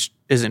 13-inch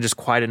isn't just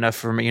quite enough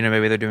for me,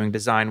 maybe they're doing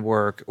design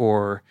work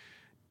or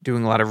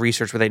doing a lot of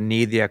research where they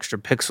need the extra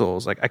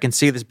pixels. Like I can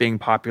see this being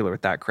popular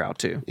with that crowd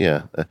too.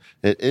 Yeah,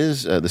 it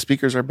is. The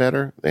speakers are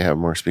better. They have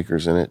more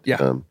speakers in it.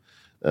 Yeah.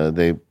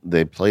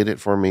 They played it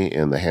for me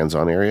in the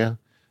hands-on area.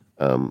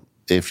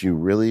 If you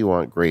really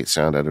want great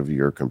sound out of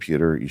your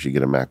computer, you should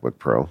get a MacBook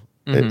Pro.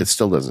 Mm-hmm. It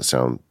still doesn't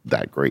sound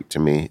that great to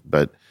me,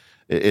 but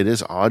it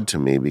is odd to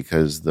me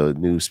because the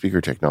new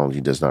speaker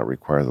technology does not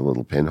require the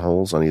little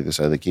pinholes on either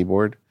side of the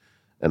keyboard.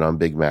 And on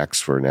Big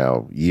Macs for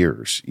now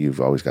years, you've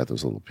always got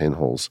those little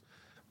pinholes,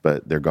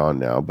 but they're gone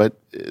now. But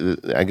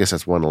I guess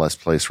that's one less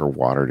place for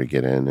water to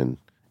get in. And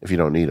if you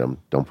don't need them,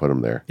 don't put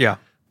them there. Yeah.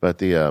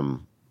 But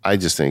I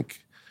just think,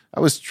 I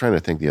was trying to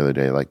think the other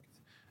day, like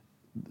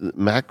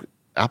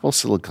Apple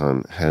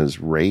Silicon has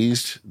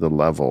raised the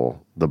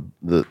level,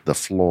 the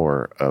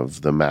floor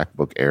of the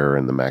MacBook Air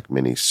and the Mac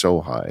Mini so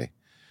high.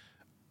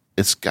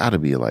 It's got to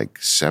be like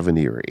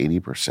 70 or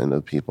 80%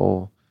 of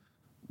people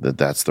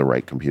that's the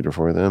right computer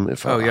for them,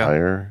 if not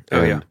higher.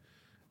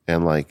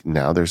 And like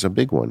now there's a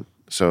big one.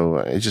 So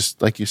it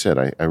just, like you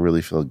said, I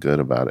really feel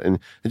good about it. And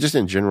just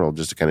in general,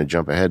 just to kind of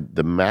jump ahead,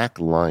 the Mac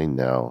line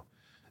now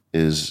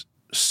is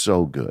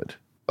so good.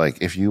 Like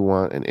if you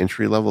want an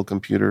entry-level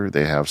computer,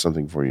 they have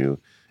something for you.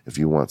 If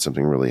you want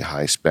something really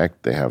high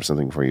spec, they have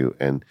something for you.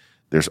 And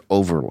there's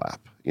overlap.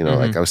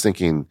 Like I was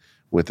thinking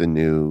with the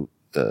new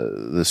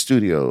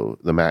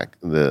the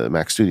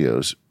Mac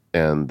Studios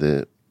and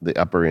the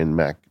upper end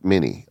Mac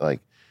Mini,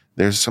 like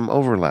there's some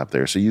overlap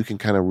there. So you can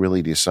kind of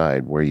really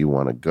decide where you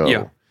want to go.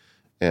 Yeah.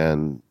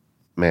 And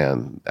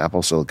man,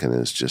 Apple Silicon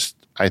is just,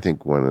 I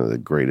think, one of the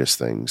greatest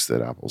things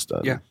that Apple's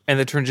done. Yeah, and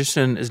the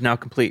transition is now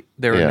complete.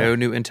 There are no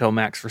new Intel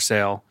Macs for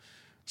sale.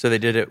 So they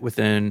did it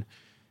within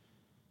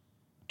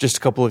just a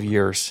couple of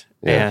years.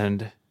 Yeah.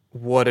 And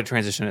what a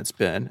transition it's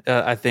been.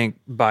 I think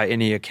by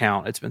any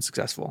account, it's been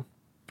successful.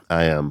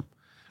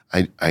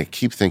 I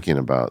keep thinking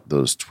about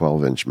those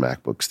 12-inch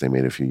MacBooks they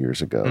made a few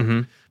years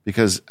ago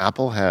because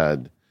Apple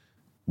had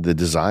the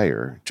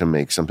desire to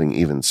make something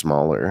even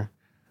smaller,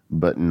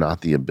 but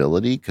not the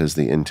ability because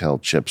the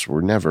Intel chips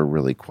were never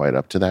really quite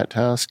up to that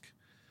task.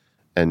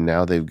 And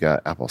now they've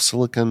got Apple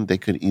Silicon. They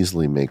could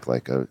easily make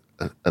like an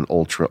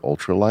ultra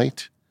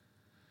light.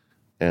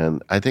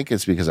 And I think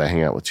it's because I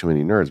hang out with too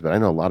many nerds, but I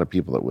know a lot of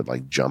people that would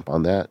like jump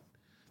on that.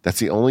 That's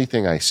the only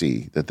thing I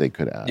see that they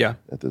could add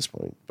at this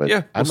point. But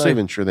I'm not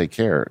even sure they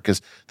care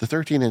because the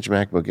 13-inch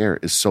MacBook Air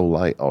is so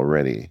light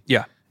already.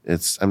 Yeah.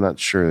 I'm not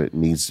sure it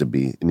needs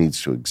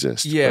to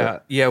exist. Yeah.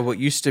 Yeah. What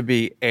used to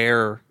be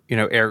air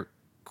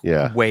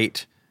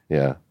weight.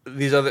 Yeah.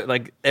 These other,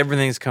 like,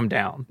 everything's come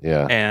down.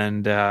 Yeah.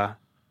 And,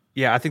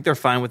 I think they're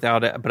fine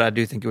without it, but I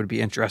do think it would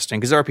be interesting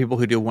because there are people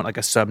who do want like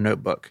a sub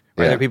notebook.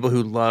 Right? Yeah. There are people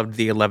who loved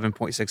the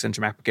 11.6 inch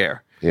MacBook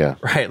Air. Yeah.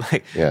 Right.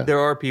 Like, there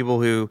are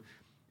people who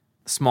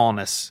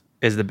smallness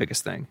is the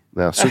biggest thing.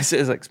 Now, it's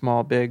like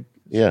small, big.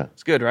 Yeah.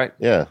 It's good, right?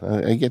 Yeah.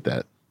 I get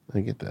that.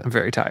 I'm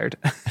very tired.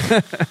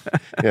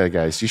 Yeah,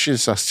 guys, you should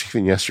have saw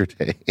Steven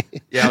yesterday.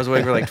 Yeah, I was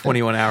awake for like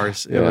 21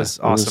 hours. It was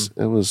awesome.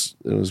 It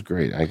was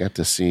great. I got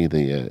to see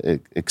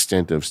the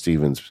extent of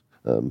Steven's,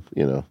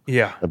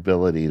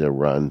 ability to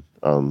run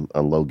on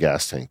a low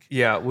gas tank.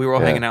 Yeah, we were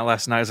all hanging out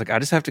last night. I was like, I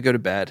just have to go to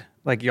bed.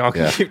 Like, y'all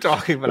can keep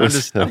talking, but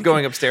I'm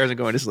going upstairs and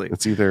going to sleep.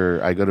 It's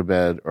either I go to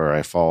bed or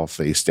I fall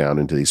face down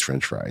into these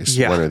French fries.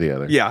 One or the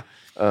other. Yeah.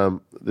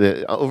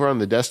 Over on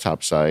the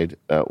desktop side,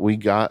 we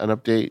got an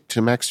update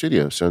to Mac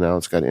Studio. So now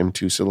it's got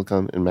M2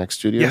 Silicon in Mac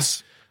Studio.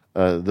 Yes.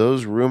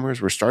 Those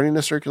rumors were starting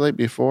to circulate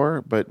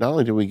before, but not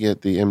only did we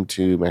get the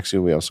M2 Mac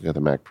Studio, we also got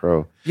the Mac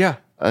Pro. Yeah.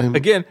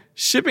 Again,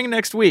 shipping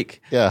next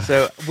week. Yeah.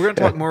 So we're going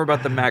to talk more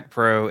about the Mac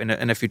Pro in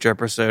a future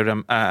episode.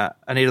 I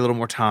need a little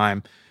more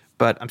time,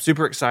 but I'm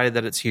super excited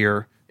that it's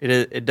here.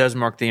 It does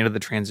mark the end of the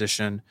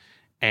transition.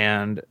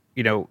 And,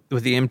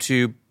 with the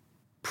M2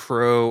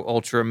 Pro,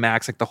 Ultra,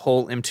 Max, like the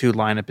whole M2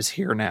 lineup is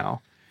here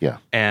now. Yeah.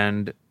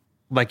 And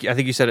like, I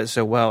think you said it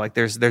so well, like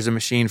there's a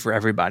machine for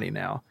everybody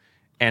now.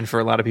 And for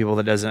a lot of people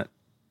that doesn't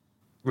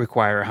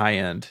require a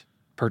high-end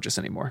purchase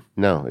anymore.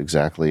 No,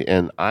 exactly.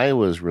 And I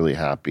was really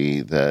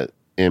happy that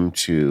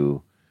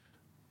M2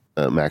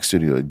 Mac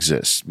Studio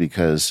exists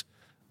because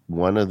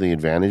one of the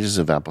advantages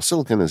of Apple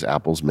Silicon is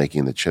Apple's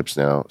making the chips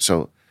now.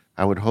 So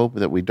I would hope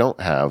that we don't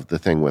have the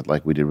thing with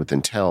like we did with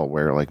Intel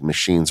where like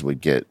machines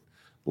would get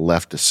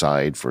left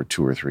aside for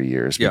 2 or 3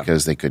 years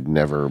because they could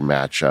never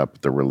match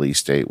up the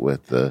release date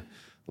with the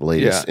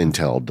latest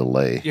Intel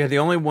delay. Yeah, the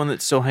only one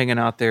that's still hanging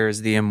out there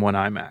is the M1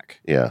 iMac.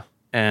 Yeah.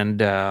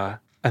 And I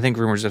think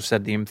rumors have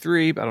said the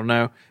M3, but I don't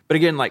know. But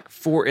again, like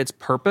for its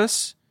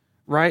purpose,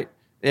 right,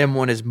 the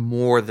M1 is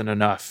more than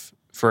enough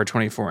for a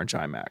 24-inch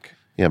iMac.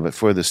 Yeah, but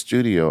for the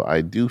studio, I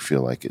do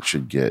feel like it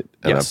should get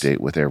an update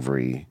with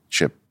every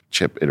chip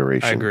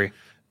iteration. I agree.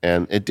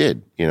 And it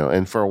did,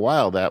 and for a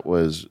while it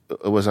was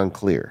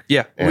unclear.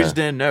 Yeah, we just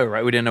didn't know,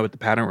 right? We didn't know what the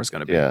pattern was going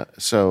to be. Yeah,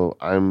 so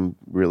I'm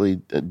really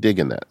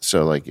digging that.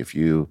 So like if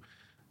you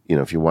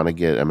want to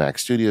get a Mac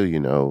Studio, you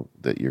know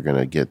that you're going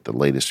to get the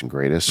latest and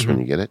greatest when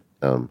you get it.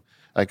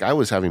 Like I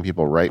was having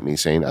people write me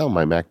saying, "Oh,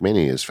 my Mac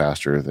Mini is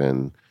faster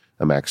than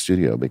a Mac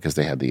Studio because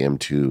they had the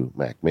M2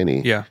 Mac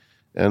Mini." Yeah,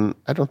 and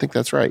I don't think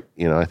that's right.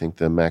 I think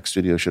the Mac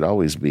Studio should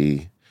always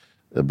be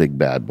a big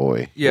bad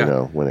boy.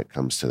 Yeah. When it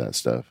comes to that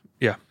stuff.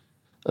 Yeah.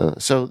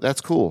 So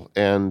that's cool,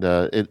 and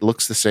it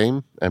looks the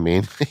same. I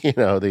mean,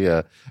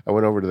 I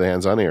went over to the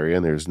hands-on area,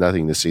 and there's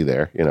nothing to see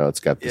there. It's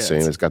got the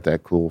same. It's got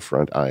that cool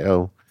front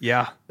I/O.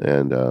 Yeah,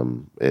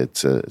 and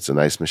it's a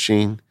nice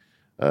machine.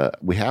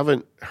 We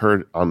haven't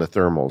heard on the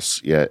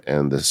thermals yet,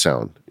 and the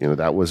sound.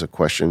 That was a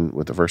question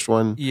with the first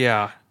one.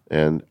 Yeah,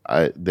 and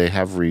they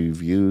have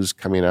reviews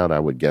coming out. I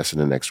would guess in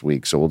the next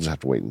week, so we'll just have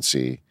to wait and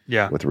see.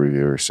 What the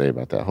reviewers say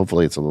about that.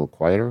 Hopefully, it's a little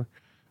quieter,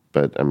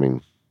 but I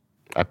mean.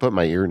 I put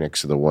my ear next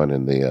to the one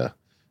in the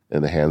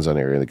hands-on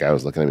area. The guy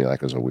was looking at me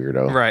like I was a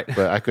weirdo. Right.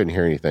 But I couldn't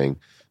hear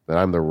anything. But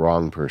I'm the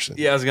wrong person.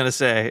 Yeah, I was going to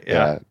say.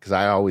 Yeah. Because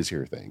I always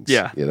hear things.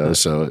 Yeah.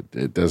 So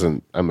it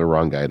doesn't, I'm the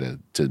wrong guy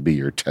to be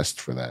your test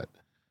for that.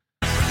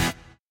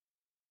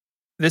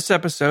 This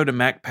episode of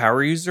Mac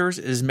Power Users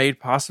is made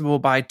possible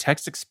by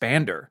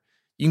TextExpander.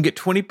 You can get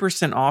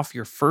 20% off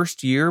your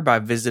first year by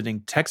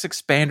visiting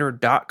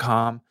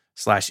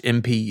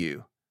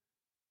textexpander.com/MPU.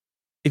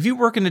 If you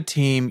work in a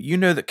team, you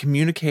know that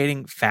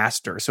communicating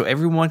faster so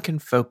everyone can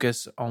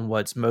focus on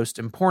what's most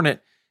important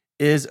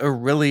is a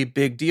really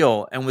big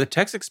deal. And with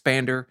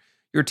TextExpander,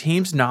 your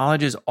team's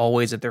knowledge is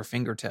always at their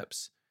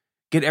fingertips.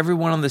 Get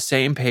everyone on the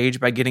same page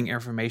by getting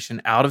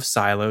information out of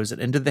silos and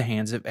into the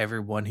hands of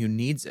everyone who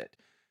needs it.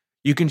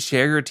 You can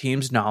share your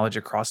team's knowledge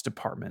across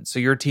departments so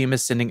your team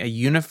is sending a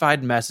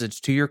unified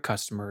message to your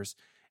customers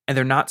and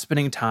they're not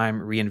spending time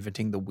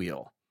reinventing the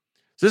wheel.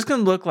 So this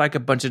can look like a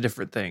bunch of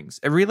different things.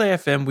 At Relay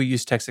FM, we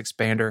use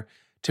TextExpander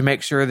to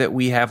make sure that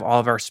we have all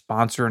of our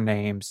sponsor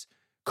names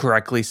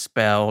correctly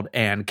spelled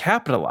and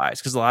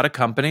capitalized, because a lot of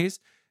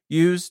companies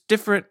use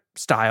different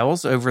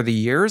styles over the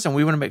years, and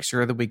we want to make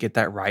sure that we get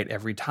that right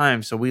every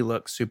time so we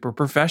look super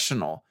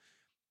professional.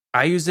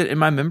 I use it in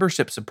my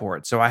membership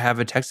support. So I have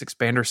a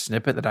TextExpander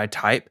snippet that I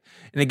type,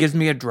 and it gives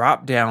me a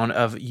drop down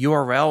of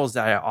URLs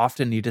that I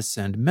often need to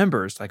send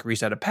members, like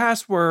reset a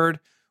password,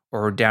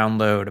 or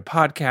download a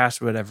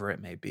podcast, whatever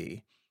it may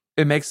be.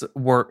 It makes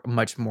work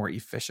much more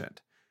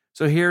efficient.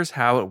 So here's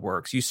how it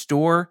works. You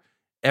store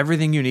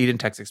everything you need in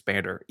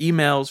TextExpander: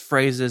 emails,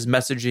 phrases,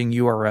 messaging,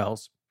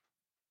 URLs.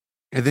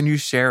 And then you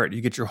share it.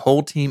 You get your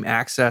whole team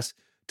access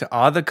to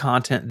all the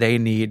content they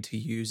need to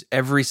use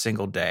every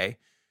single day.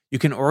 You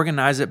can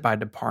organize it by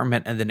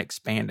department and then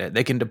expand it.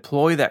 They can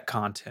deploy that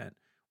content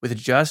with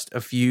just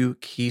a few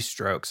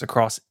keystrokes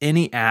across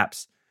any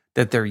apps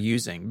that they're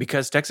using,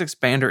 because Text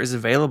Expander is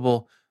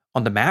available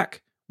on the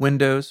Mac,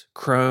 Windows,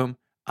 Chrome,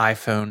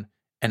 iPhone,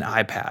 and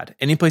iPad.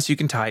 Any place you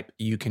can type,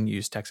 you can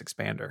use Text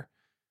Expander.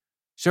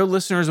 Show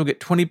listeners will get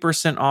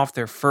 20% off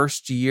their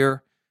first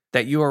year.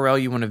 That URL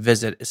you want to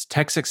visit is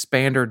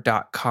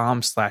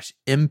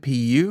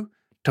textexpander.com/MPU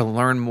to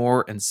learn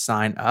more and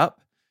sign up.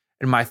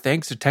 And my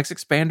thanks to Text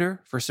Expander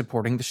for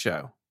supporting the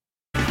show.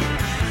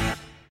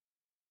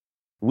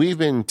 We've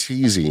been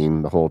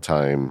teasing the whole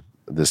time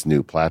this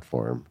new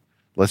platform.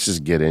 Let's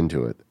just get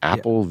into it.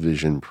 Apple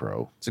Vision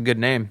Pro. It's a good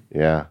name.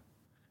 Yeah.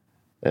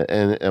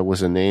 And it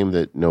was a name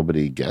that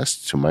nobody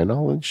guessed, to my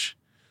knowledge,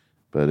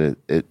 but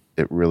it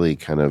really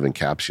kind of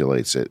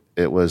encapsulates it.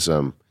 It was,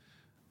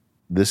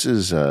 this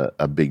is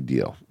a big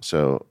deal.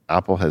 So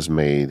Apple has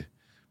made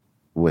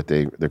what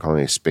they're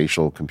calling a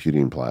spatial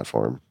computing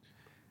platform.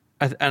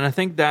 And I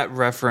think that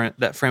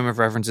frame of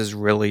reference is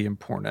really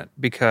important,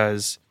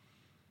 because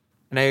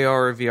an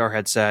AR or VR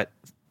headset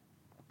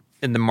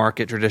in the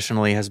market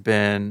traditionally has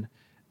been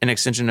an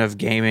extension of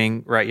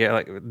gaming, right? Yeah,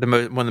 like one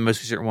of the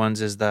most recent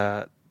ones is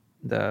the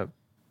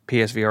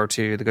PSVR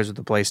 2 that goes with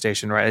the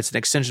PlayStation, right? It's an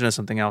extension of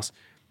something else.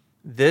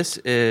 This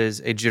is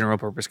a general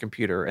purpose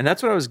computer. And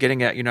that's what I was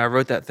getting at. I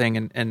wrote that thing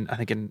in I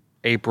think in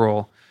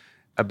April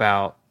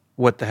about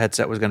what the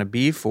headset was going to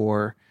be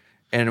for.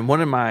 And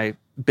one of my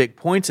big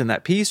points in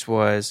that piece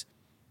was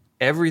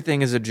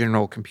everything is a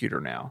general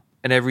computer now,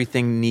 and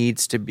everything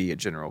needs to be a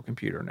general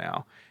computer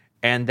now.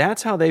 And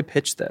that's how they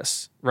pitch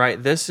this,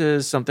 right? This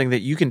is something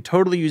that you can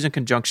totally use in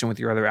conjunction with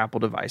your other Apple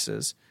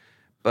devices,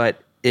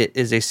 but it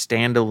is a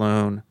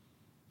standalone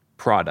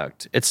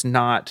product. It's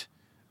not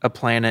a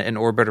planet in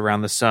orbit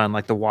around the sun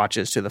like the watch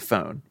is to the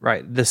phone,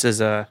 right? This is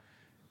a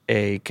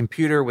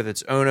computer with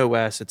its own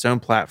OS, its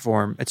own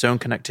platform, its own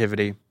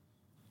connectivity.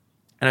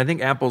 And I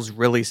think Apple's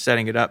really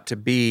setting it up to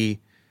be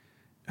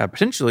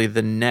potentially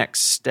the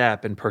next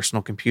step in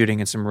personal computing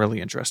in some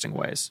really interesting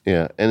ways.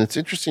 Yeah, and it's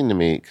interesting to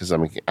me because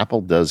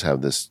Apple does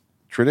have this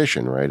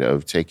tradition, right,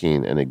 of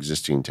taking an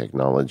existing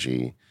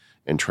technology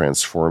and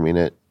transforming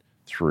it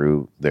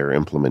through their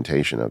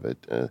implementation of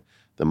it.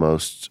 The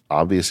most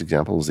obvious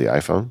example is the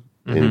iPhone.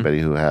 Mm-hmm. Anybody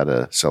who had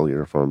a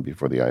cellular phone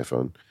before the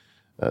iPhone,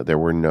 there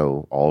were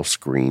no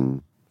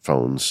all-screen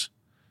phones.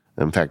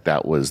 In fact,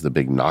 that was the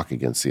big knock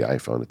against the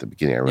iPhone at the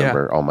beginning. I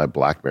remember all my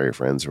BlackBerry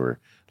friends were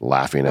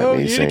laughing at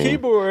me, saying, "Oh, you need a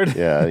keyboard."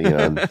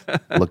 Yeah,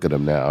 look at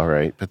them now,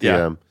 right? But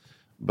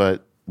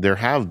but there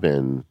have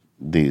been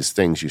these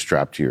things you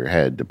strap to your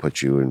head to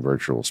put you in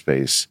virtual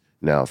space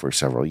now for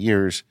several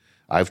years.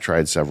 I've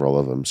tried several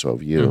of them, so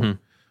have you. Mm-hmm.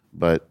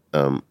 But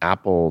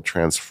Apple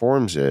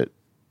transforms it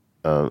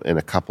in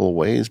a couple of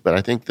ways. But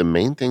I think the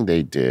main thing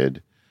they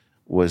did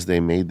was they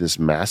made this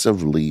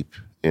massive leap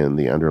in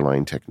the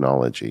underlying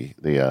technology.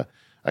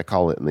 I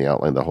call it in the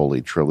outline the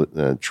Holy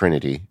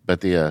Trinity,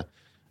 but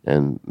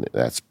and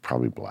that's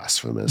probably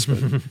blasphemous.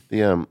 But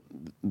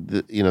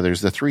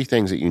there's the three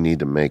things that you need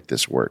to make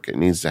this work. It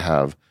needs to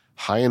have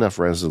high enough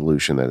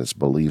resolution that it's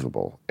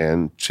believable,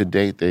 and to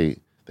date they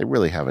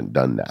really haven't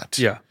done that.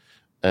 Yeah,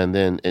 and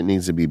then it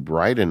needs to be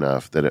bright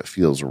enough that it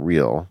feels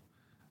real.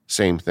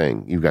 Same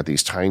thing. You've got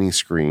these tiny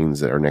screens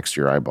that are next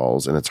to your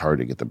eyeballs, and it's hard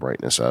to get the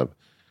brightness up.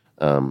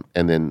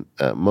 And then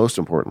most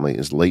importantly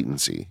is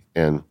latency.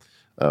 And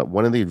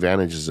one of the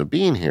advantages of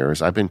being here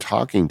is I've been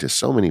talking to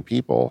so many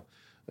people,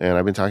 and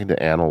I've been talking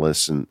to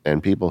analysts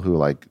and people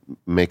who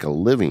make a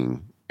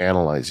living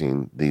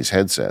analyzing these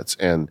headsets.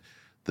 And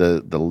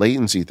the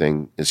latency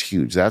thing is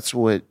huge. That's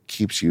what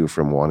keeps you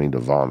from wanting to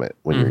vomit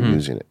when you're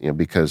using it.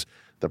 Because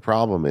the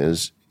problem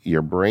is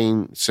your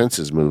brain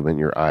senses movement,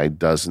 your eye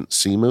doesn't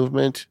see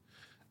movement.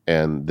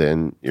 And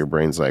then your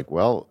brain's like,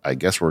 well, I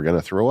guess we're going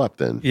to throw up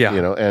then. Yeah.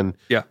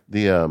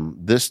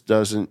 This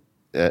doesn't,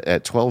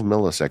 at 12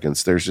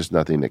 milliseconds, there's just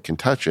nothing that can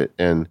touch it.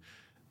 And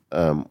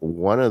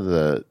one of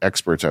the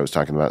experts I was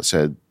talking about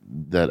said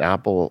that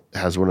Apple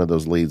has one of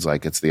those leads,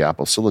 like it's the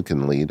Apple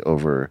Silicon lead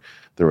over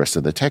the rest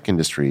of the tech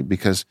industry,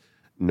 because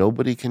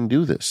nobody can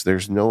do this.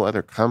 There's no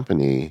other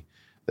company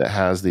that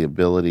has the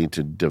ability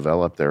to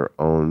develop their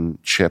own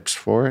chips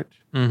for it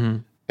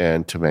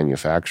and to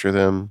manufacture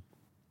them,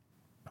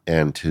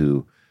 and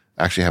to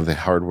actually have the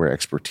hardware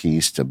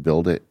expertise to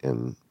build it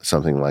in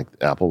something like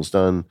Apple's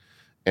done,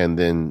 and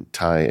then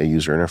tie a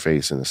user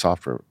interface and a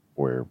software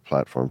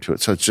platform to it.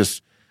 So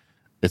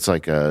it's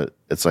like a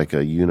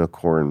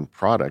unicorn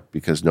product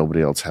because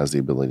nobody else has the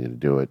ability to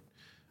do it.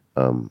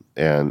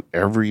 And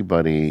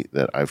everybody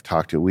that I've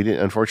talked to,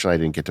 unfortunately, I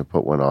didn't get to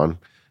put one on,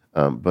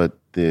 but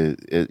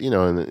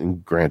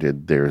and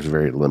granted, there's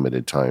very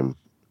limited time.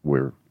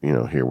 We're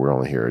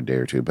only here a day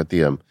or two, but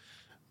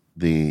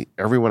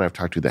everyone I've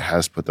talked to that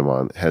has put them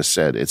on has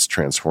said it's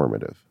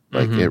transformative.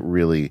 Like it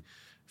really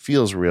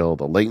feels real.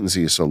 The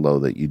latency is so low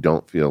that you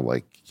don't feel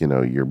like,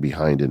 you're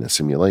behind in a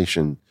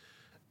simulation.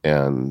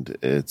 And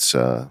it's,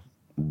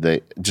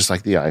 they just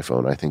like the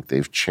iPhone, I think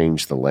they've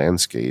changed the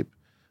landscape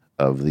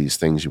of these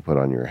things you put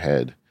on your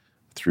head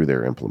through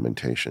their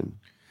implementation.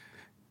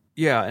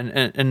 Yeah,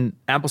 and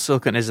Apple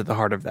Silicon is at the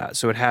heart of that.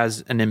 So it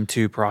has an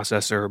M2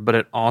 processor, but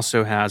it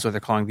also has what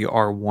they're calling the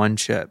R1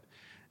 chip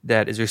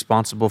that is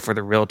responsible for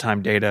the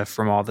real-time data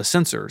from all the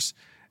sensors.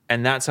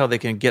 And that's how they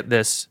can get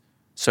this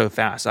so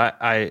fast.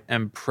 I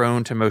am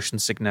prone to motion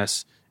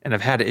sickness, and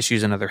I've had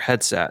issues in other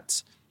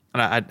headsets.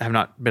 And I have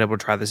not been able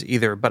to try this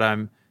either, but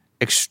I'm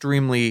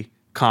extremely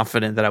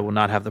confident that I will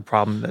not have the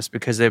problem with this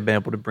because they've been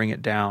able to bring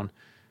it down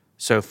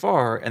so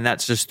far. And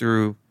that's just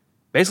through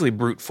basically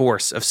brute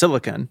force of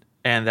silicon.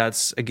 And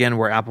that's, again,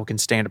 where Apple can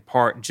stand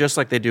apart, just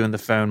like they do in the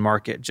phone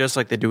market, just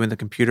like they do in the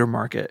computer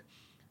market.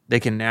 They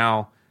can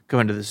now go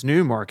into this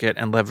new market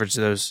and leverage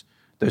those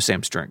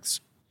same strengths.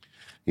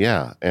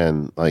 Yeah,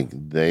 and like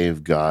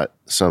they've got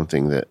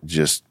something that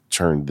just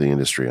turned the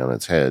industry on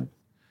its head.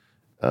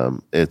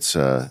 It's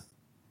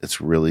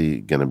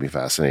really going to be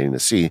fascinating to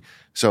see.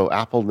 So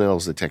Apple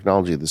nails the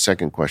technology. The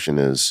second question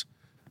is,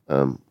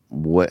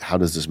 how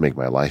does this make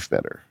my life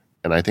better?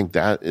 And I think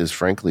that is,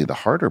 frankly, the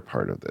harder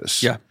part of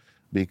this. Yeah.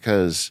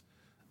 Because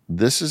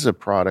this is a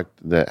product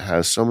that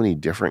has so many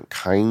different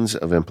kinds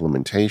of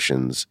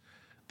implementations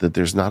that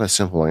there's not a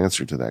simple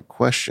answer to that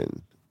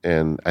question.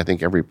 And I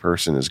think every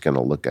person is going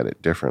to look at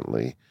it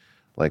differently.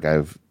 Like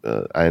I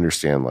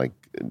understand, like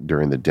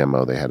during the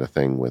demo, they had a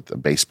thing with a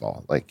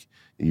baseball. Like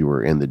you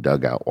were in the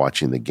dugout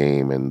watching the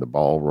game and the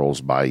ball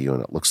rolls by you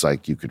and it looks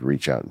like you could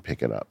reach out and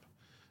pick it up.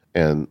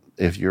 And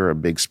if you're a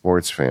big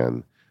sports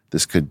fan,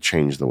 this could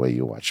change the way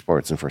you watch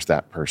sports. And for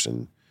that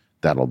person,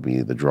 that'll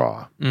be the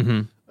draw.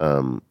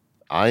 Mm-hmm.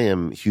 I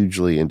am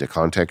hugely into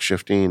context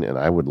shifting, and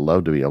I would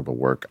love to be able to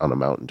work on a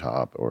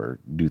mountaintop or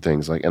do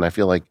things like, and I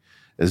feel like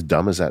as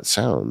dumb as that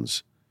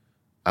sounds,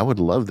 I would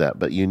love that,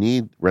 but you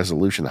need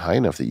resolution high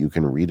enough that you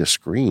can read a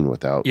screen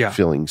without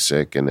feeling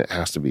sick, and it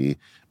has to be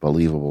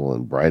believable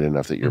and bright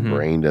enough that your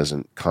brain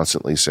doesn't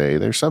constantly say,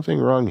 there's something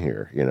wrong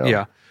here, you know?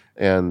 Yeah.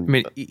 And I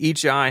mean,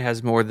 each eye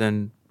has more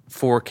than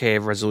 4K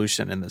of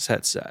resolution in this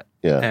headset.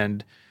 Yeah.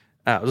 And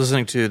I was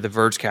listening to the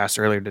Vergecast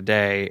earlier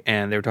today,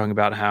 and they were talking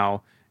about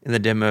how in the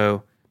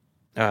demo,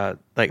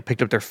 like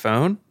picked up their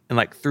phone and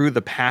like through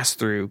the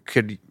pass-through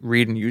could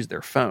read and use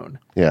their phone.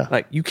 Yeah.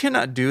 Like you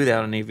cannot do that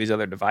on any of these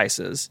other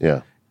devices.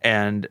 Yeah.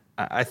 And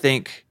I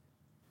think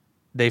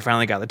they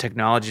finally got the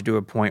technology to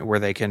a point where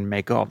they can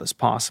make all this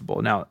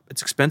possible. Now,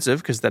 it's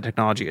expensive because that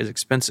technology is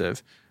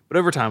expensive, but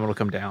over time it'll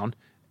come down.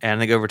 And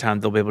I think over time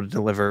they'll be able to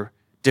deliver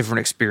different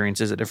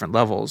experiences at different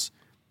levels.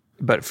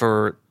 But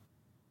for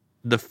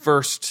the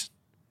first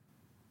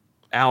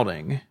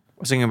outing, I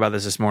was thinking about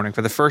this morning,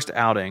 for the first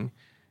outing,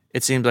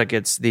 it seems like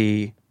it's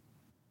the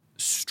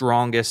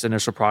strongest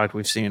initial product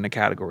we've seen in the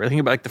category. I think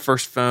about like the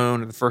first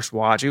phone or the first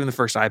watch, even the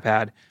first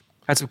iPad,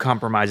 had some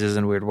compromises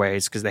in weird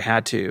ways because they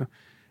had to.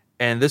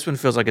 And this one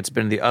feels like it's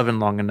been in the oven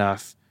long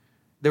enough.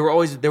 There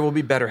will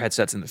be better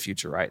headsets in the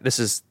future, right?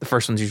 The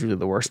first one's usually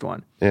the worst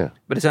one. Yeah.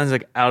 But it sounds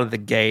like out of the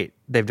gate,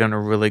 they've done a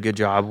really good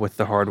job with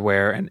the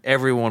hardware, and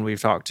everyone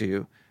we've talked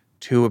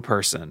to a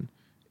person,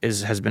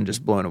 has been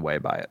just blown away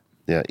by it.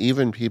 Yeah.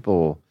 Even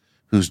people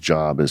whose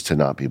job is to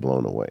not be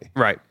blown away.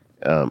 Right.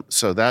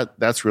 So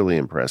that's really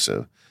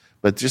impressive.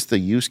 But just the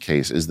use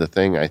case is the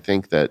thing I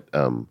think that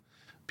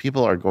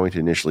people are going to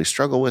initially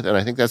struggle with, and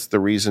I think that's the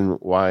reason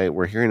why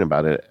we're hearing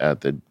about it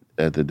at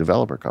the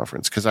developer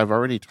conference. Because I've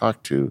already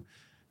talked to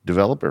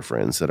developer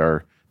friends that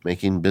are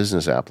making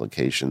business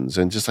applications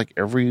and just like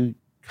every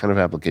kind of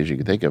application you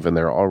can think of, and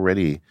they're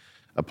already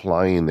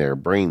applying their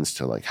brains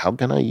to like, how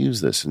can I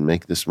use this and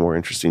make this more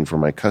interesting for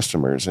my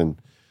customers? And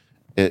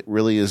it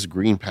really is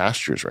green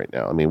pastures right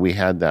now. I mean, we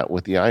had that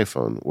with the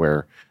iPhone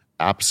where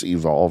apps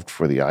evolved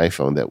for the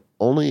iPhone that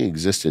only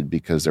existed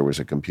because there was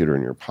a computer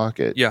in your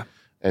pocket. Yeah.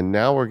 And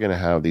now we're going to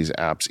have these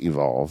apps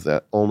evolve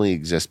that only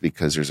exist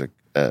because there's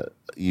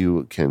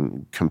you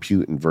can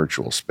compute in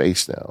virtual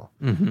space now.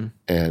 Mm-hmm.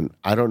 And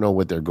I don't know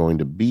what they're going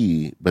to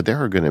be, but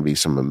there are going to be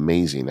some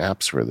amazing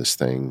apps for this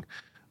thing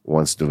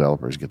once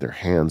developers get their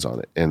hands on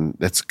it. And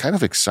that's kind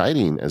of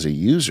exciting as a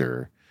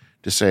user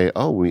to say,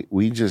 oh,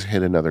 we just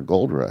hit another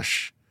gold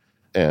rush.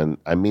 And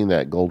I mean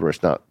that gold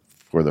rush not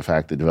for the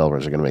fact that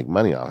developers are going to make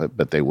money off it,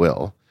 but they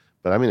will.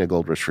 But I mean a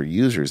gold rush for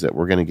users, that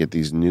we're going to get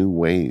these new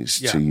ways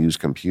to use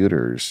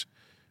computers,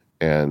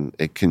 and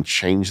it can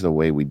change the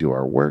way we do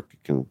our work.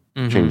 It can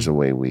change the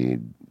way we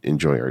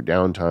enjoy our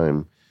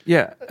downtime.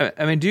 Yeah.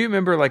 I mean, do you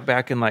remember like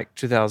back in like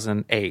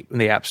 2008 when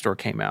the App Store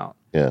came out?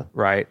 Yeah.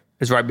 Right? It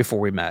was right before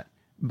we met.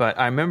 But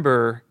I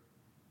remember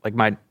like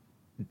my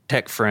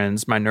tech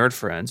friends, my nerd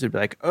friends, would be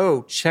like,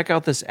 oh, check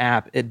out this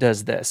app. It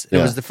does this. It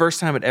was the first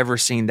time I'd ever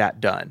seen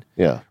that done.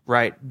 Yeah.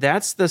 Right?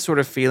 That's the sort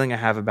of feeling I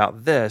have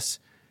about this,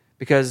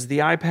 because the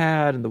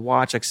iPad and the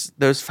watch, like,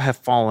 those have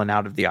fallen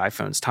out of the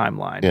iPhone's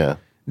timeline. Yeah.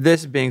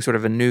 This being sort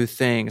of a new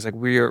thing, it's like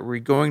we're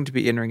going to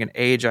be entering an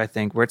age, I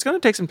think, where it's going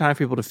to take some time for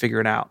people to figure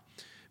it out.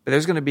 But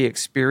there's going to be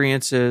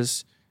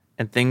experiences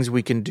and things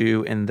we can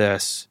do in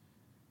this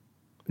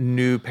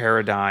new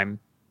paradigm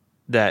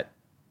that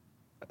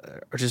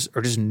are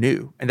just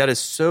new. And that is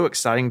so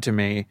exciting to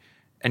me.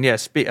 And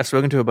yes, I've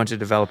spoken to a bunch of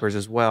developers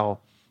as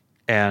well,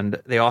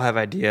 and they all have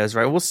ideas,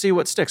 right? We'll see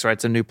what sticks, right?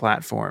 It's a new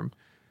platform.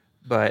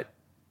 but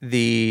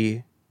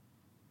the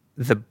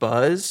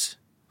buzz,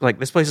 like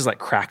this place is like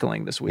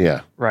crackling this week,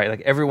 right?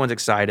 Like everyone's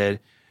excited,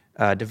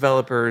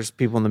 developers,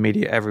 people in the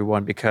media,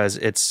 everyone, because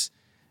it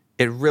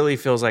really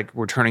feels like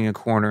we're turning a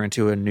corner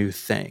into a new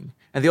thing.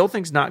 And the old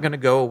thing's not going to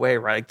go away,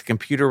 right? Like the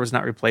computer was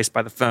not replaced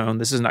by the phone.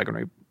 This is not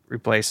going to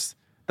replace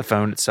the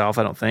phone itself,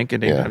 I don't think,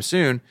 anytime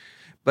soon.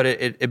 But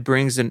it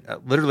brings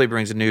literally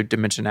brings a new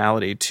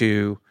dimensionality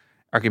to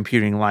our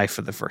computing life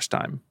for the first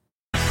time.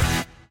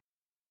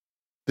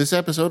 This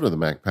episode of the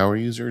Mac Power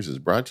Users is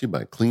brought to you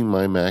by Clean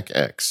My Mac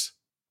X.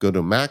 Go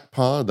to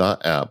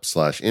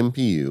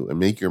macpaw.app/MPU and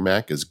make your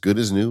Mac as good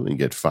as new and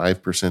get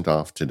 5%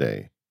 off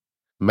today.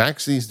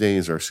 Macs these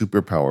days are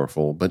super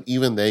powerful, but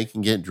even they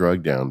can get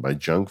drugged down by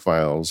junk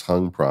files,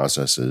 hung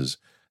processes,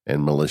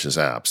 and malicious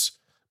apps.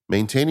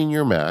 Maintaining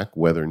your Mac,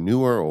 whether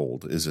new or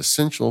old, is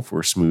essential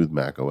for smooth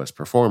macOS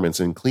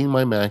performance, and Clean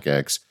My Mac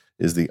X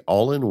is the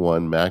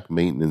all-in-one Mac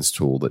maintenance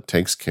tool that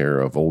takes care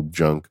of old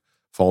junk,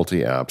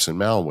 faulty apps, and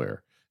malware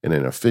in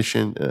an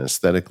efficient and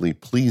aesthetically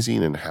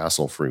pleasing and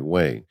hassle-free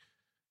way.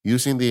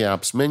 Using the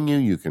app's menu,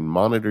 you can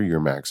monitor your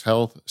Mac's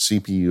health,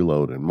 CPU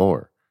load, and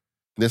more.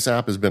 This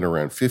app has been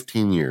around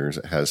 15 years,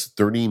 it has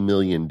 30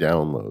 million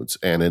downloads,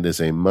 and it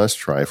is a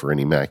must-try for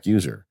any Mac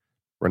user.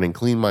 Running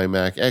Clean My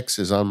Mac X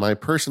is on my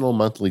personal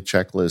monthly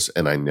checklist,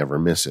 and I never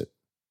miss it.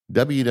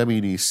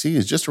 WWDC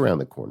is just around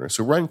the corner,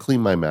 so run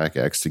Clean My Mac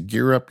X to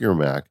gear up your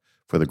Mac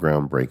for the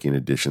groundbreaking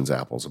additions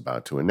Apple's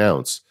about to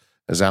announce.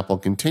 As Apple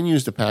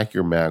continues to pack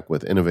your Mac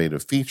with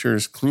innovative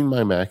features, Clean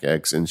My Mac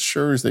X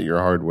ensures that your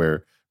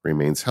hardware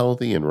remains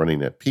healthy and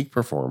running at peak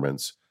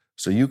performance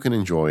so you can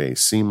enjoy a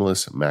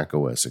seamless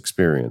macOS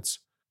experience.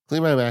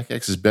 Clean My Mac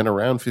X has been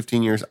around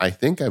 15 years. I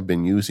think I've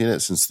been using it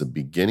since the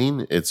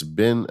beginning. It's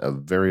been a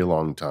very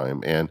long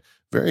time, and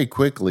very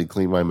quickly,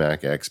 Clean My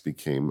Mac X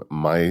became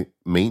my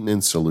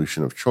maintenance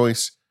solution of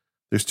choice.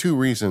 There's two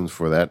reasons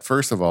for that.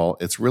 First of all,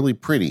 it's really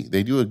pretty.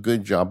 They do a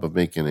good job of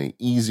making an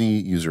easy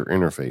user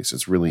interface.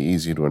 It's really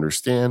easy to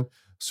understand,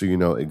 so you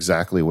know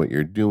exactly what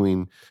you're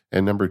doing.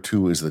 And number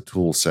two is the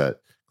tool set.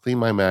 Clean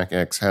My Mac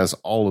X has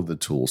all of the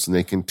tools, and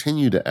they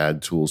continue to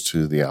add tools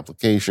to the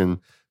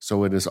application,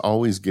 so it is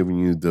always giving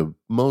you the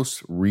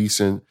most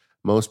recent,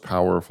 most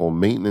powerful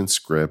maintenance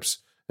scripts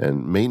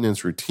and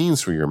maintenance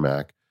routines for your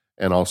Mac,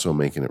 and also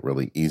making it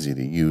really easy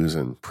to use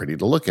and pretty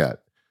to look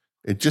at.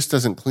 It just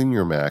doesn't clean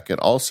your Mac. It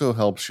also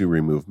helps you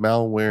remove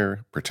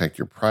malware, protect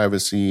your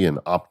privacy, and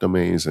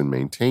optimize and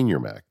maintain your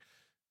Mac.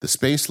 The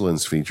Space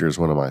Lens feature is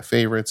one of my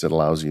favorites. It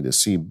allows you to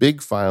see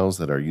big files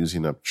that are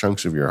using up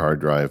chunks of your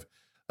hard drive.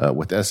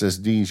 With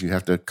SSDs, you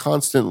have to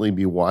constantly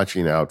be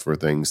watching out for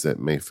things that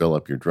may fill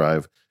up your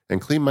drive,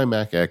 and Clean My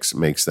Mac X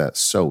makes that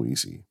so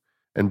easy.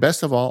 And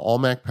best of all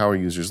Mac Power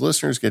Users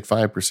listeners get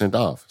 5%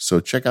 off. So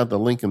check out the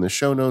link in the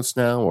show notes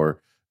now, or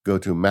go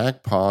to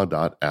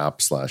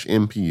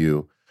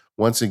macpaw.app/MPU.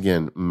 Once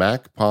again,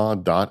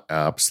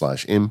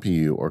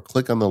 macpaw.app/MPU, or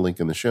click on the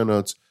link in the show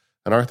notes.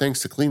 And our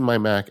thanks to Clean My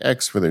Mac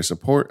X for their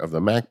support of the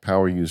Mac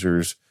Power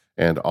Users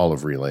and all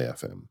of Relay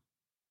FM.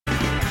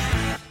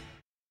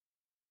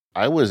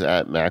 I was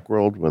at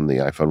Macworld when the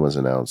iPhone was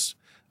announced.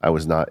 I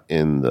was not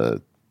in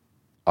the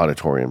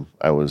auditorium.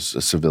 I was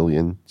a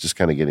civilian, just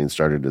kind of getting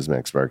started as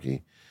Mac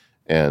Sparky.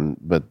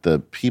 But the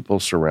people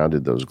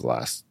surrounded those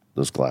glass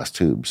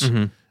tubes.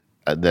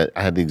 That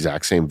I had the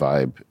exact same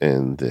vibe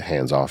in the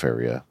hands-off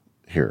area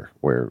here,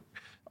 where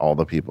all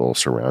the people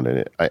surrounded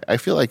it. I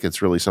feel like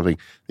it's really something.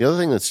 The other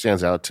thing that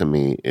stands out to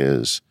me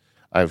is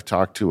I've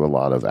talked to a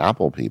lot of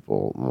Apple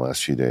people in the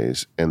last few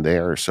days, and they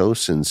are so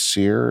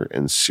sincere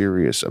and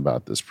serious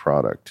about this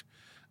product.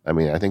 I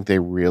mean, I think they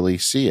really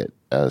see it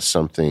as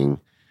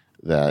something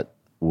that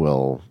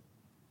will,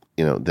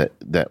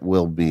 that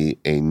will be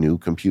a new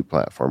compute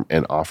platform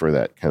and offer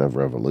that kind of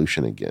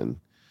revolution again.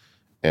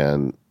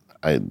 And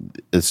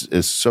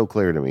it's so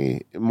clear to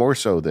me, more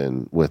so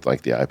than with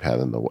like the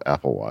iPad and the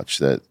Apple Watch,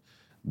 that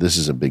this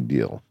is a big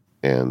deal.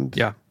 And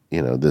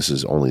this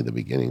is only the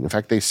beginning. In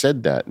fact, they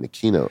said that in the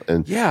keynote.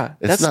 And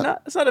that's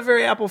not a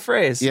very Apple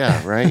phrase.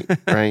 Yeah, right,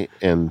 right.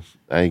 And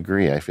I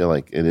agree. I feel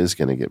like it is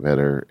going to get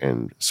better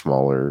and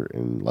smaller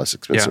and less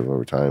expensive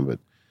over time. But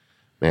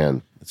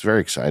man, it's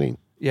very exciting.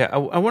 Yeah,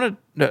 I wanted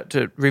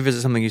to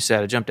revisit something you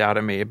said. It jumped out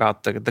at me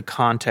about the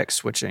context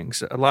switching.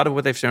 So a lot of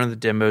what they've shown in the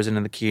demos and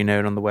in the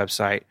keynote on the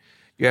website,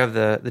 you have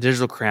the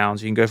digital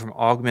crowns. You can go from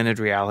augmented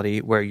reality,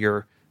 where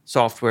your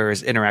software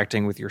is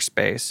interacting with your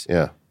space,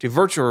 to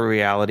virtual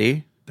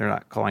reality. They're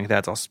not calling it that.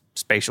 It's all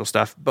spatial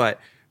stuff. But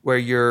where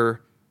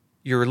your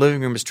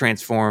living room is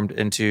transformed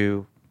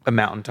into a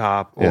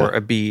mountaintop or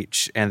a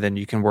beach, and then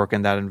you can work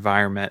in that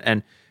environment.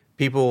 And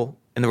people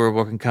in the real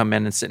world can come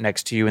in and sit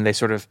next to you, and they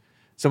sort of,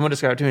 someone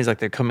described it to me as like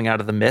they're coming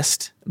out of the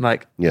mist,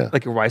 like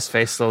your wife's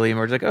face slowly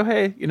emerges, like, oh,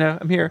 hey,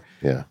 I'm here.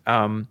 Yeah.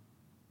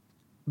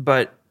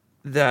 But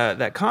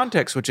that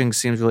context switching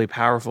seems really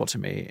powerful to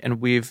me. And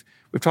we've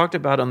talked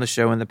about on the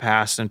show in the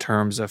past in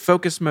terms of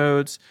focus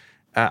modes.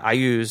 I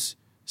use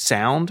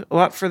sound a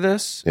lot for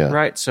this,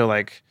 right? So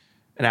like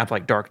an app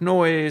like Dark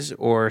Noise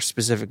or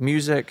specific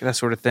music, that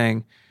sort of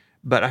thing.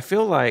 But I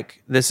feel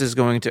like this is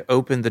going to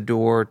open the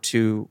door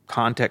to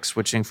context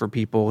switching for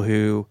people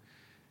who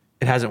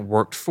it hasn't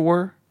worked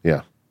for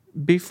Yeah.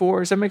 before.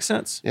 Does that make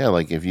sense? Yeah,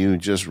 like if you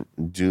just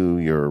do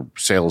your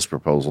sales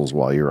proposals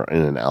while you're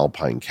in an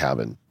alpine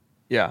cabin.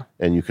 Yeah.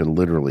 And you can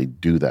literally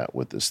do that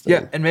with this thing.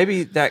 Yeah, and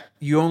maybe that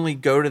you only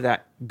go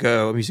to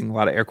I'm using a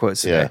lot of air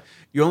quotes today. Yeah.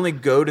 You only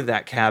go to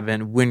that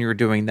cabin when you're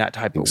doing that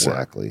type of work.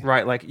 Exactly.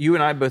 Right? Like you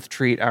and I both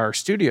treat our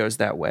studios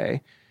that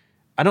way.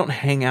 I don't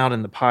hang out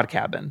in the pod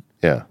cabin.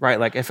 Yeah. Right?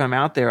 Like if I'm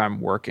out there,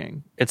 I'm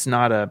working. It's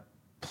not a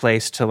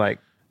place to like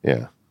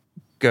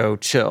go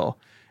chill.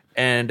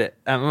 And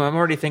I'm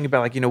already thinking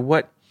about like,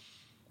 what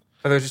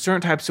are there certain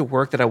types of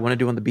work that I want to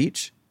do on the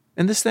beach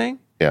in this thing?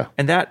 Yeah.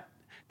 And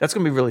that's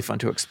going to be really fun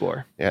to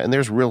explore. Yeah, and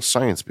there's real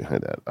science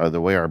behind that.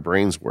 The way our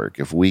brains work,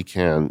 if we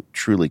can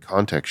truly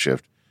context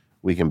shift,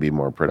 we can be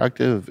more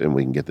productive and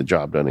we can get the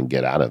job done and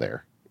get out of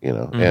there,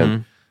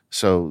 And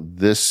so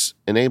this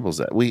enables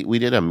that. We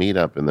did a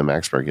meetup in the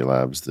Max Sparky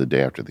Labs the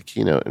day after the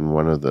keynote, and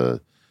one of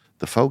the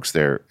folks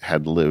there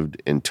had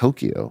lived in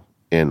Tokyo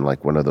in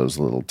like one of those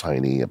little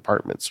tiny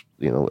apartments,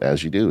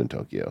 as you do in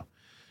Tokyo.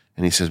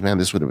 And he says, man,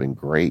 this would have been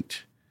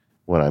great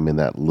when I'm in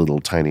that little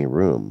tiny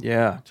room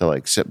to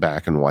like sit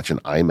back and watch an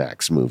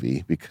IMAX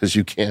movie because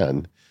you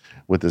can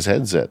with this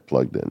headset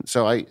plugged in.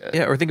 So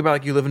or think about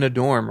like you live in a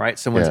dorm, right?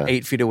 Someone's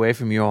 8 feet away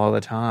from you all the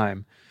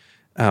time.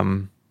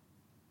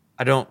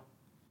 I don't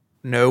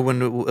know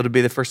when it'll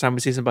be the first time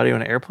we see somebody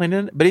on an airplane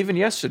in it, but even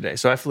yesterday.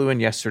 So I flew in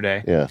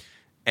yesterday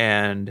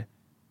and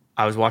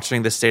I was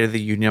watching the State of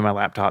the Union on my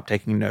laptop,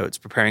 taking notes,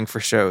 preparing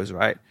for shows,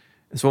 right?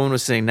 This woman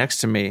was sitting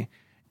next to me.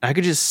 I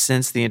could just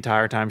sense the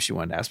entire time she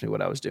wanted to ask me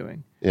what I was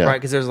doing. Yeah. Right?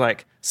 Because there's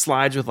like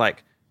slides with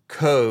like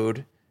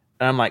code,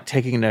 and I'm like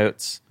taking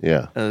notes.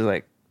 Yeah. And I was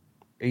like,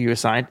 are you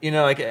assigned?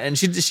 And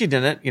she didn't. She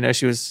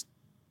didn't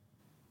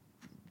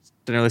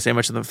really say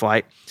much in the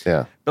flight.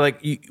 Yeah. But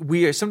like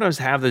we sometimes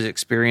have those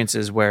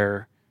experiences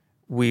where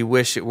we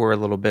wish it were a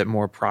little bit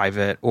more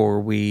private,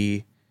 or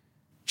we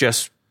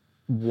just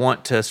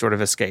want to sort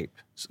of escape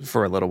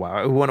for a little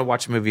while. We want to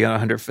watch a movie on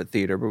a 100-foot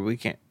theater, but we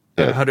can't.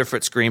 A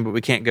 100-foot screen, but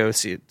we can't go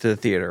see it to the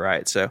theater,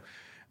 right? So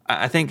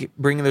I think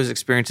bringing those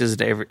experiences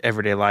to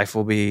everyday life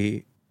will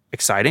be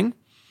exciting.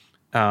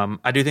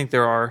 I do think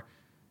there are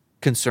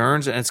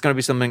concerns, and it's going to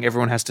be something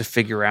everyone has to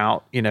figure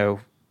out,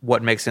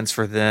 what makes sense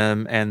for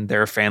them and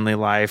their family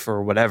life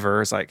or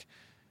whatever. It's like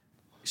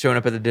showing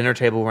up at the dinner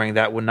table wearing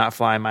that would not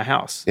fly in my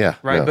house. Yeah.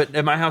 Right? No. But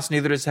in my house,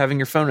 neither is having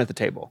your phone at the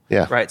table.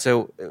 Yeah. Right?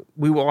 So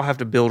we will all have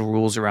to build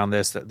rules around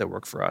this that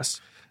work for us.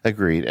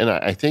 Agreed. And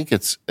I think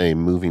it's a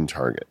moving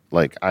target.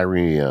 Like I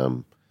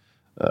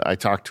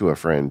talked to a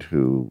friend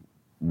who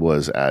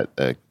was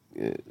at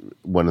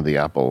one of the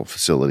Apple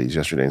facilities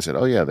yesterday and said,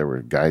 oh yeah, there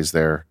were guys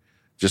there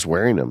just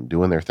wearing them,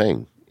 doing their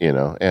thing,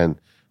 And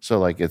so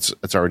like it's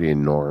already a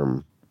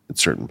norm in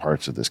certain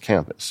parts of this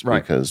campus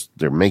because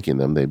they're making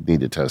them, they need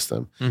to test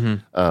them.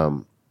 Mm-hmm.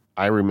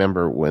 I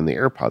remember when the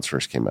AirPods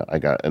first came out, I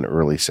got an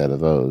early set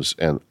of those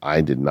and I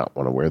did not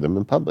want to wear them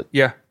in public.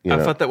 Yeah. I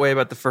felt that way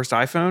about the first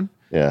iPhone.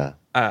 Yeah.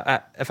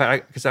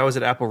 Because I was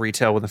at Apple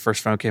Retail when the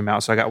first phone came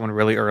out, so I got one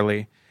really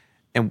early.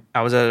 And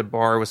I was at a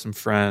bar with some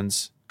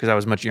friends because I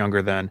was much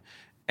younger then,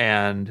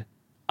 and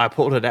I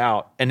pulled it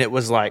out, and it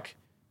was like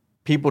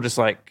people just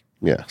like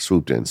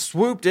swooped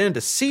in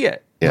to see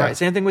it. Yeah. Right.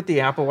 Same thing with the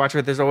Apple Watch.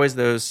 Right? There's always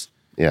those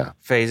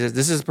phases.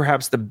 This is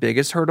perhaps the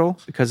biggest hurdle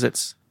because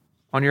it's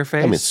on your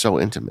face. I mean, it's so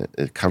intimate.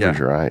 It covers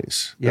your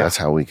eyes. Yeah. That's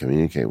how we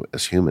communicate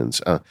as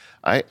humans.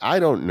 I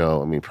don't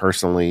know. I mean,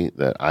 personally,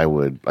 that I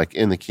would, like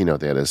in the keynote,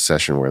 they had a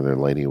session where the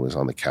lady was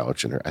on the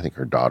couch and I think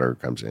her daughter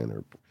comes in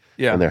and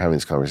they're having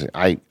this conversation.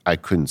 I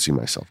couldn't see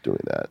myself doing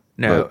that.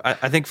 No,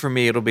 I think for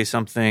me, it'll be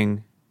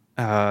something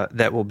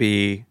that will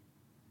be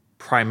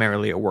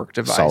primarily a work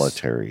device.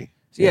 Solitary.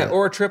 Yeah.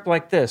 Or a trip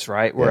like this,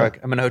 right? Where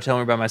I'm in a hotel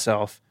room by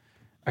myself.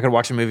 I could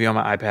watch a movie on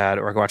my iPad,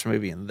 or I could watch a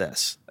movie in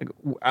this. Like,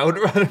 I would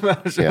rather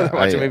watch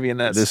a movie in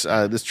this.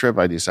 This trip,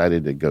 I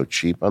decided to go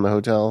cheap on the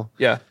hotel.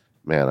 Yeah.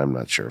 Man, I'm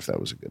not sure if that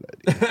was a good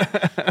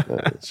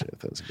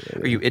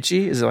idea. Are you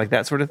itchy? Is it like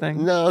that sort of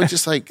thing? No,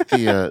 just like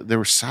there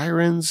were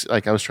sirens.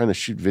 Like I was trying to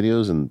shoot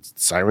videos and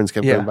sirens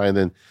kept going by. And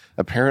then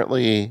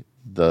apparently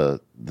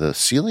the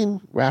ceiling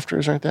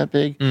rafters aren't that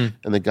big. And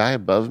the guy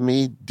above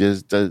me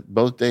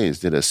both days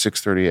did a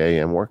 6:30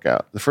 a.m.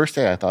 workout. The first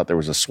day I thought there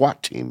was a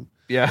SWAT team.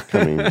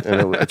 Coming,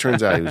 and it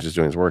turns out he was just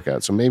doing his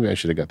workout. So maybe I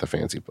should have got the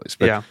fancy place.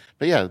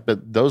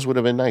 But those would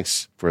have been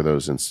nice for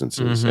those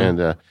instances. Mm-hmm.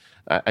 And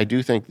I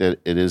do think that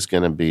it is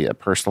going to be a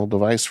personal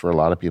device for a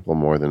lot of people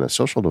more than a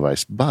social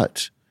device.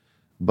 But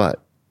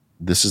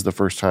this is the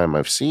first time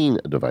I've seen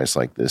a device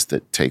like this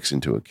that takes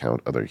into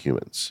account other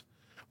humans,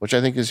 which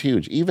I think is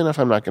huge. Even if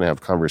I'm not going to have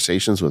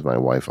conversations with my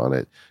wife on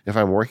it, if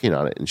I'm working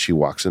on it and she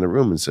walks in the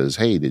room and says,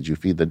 hey, did you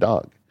feed the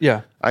dog?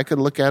 Yeah. I could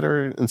look at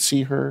her and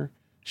see her.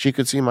 She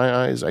could see my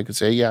eyes. I could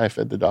say, yeah, I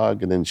fed the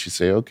dog. And then she'd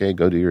say, okay,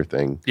 go do your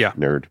thing,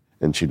 nerd.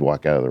 And she'd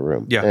walk out of the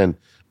room. Yeah.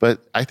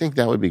 But I think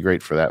that would be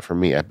great for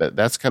me. I bet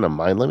that's kind of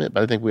my limit,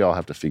 but I think we all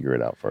have to figure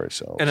it out for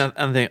ourselves. And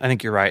I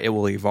think you're right. It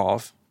will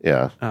evolve.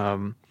 Yeah.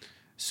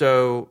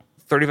 So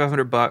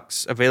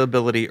 $3,500,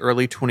 availability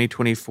early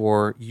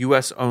 2024,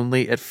 US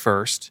only at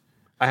first.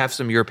 I have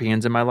some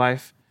Europeans in my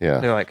life. Yeah.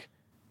 They're like,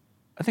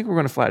 I think we're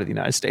going to fly to the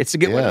United States to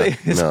get one of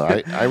these. No,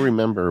 I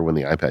remember when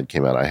the iPad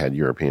came out, I had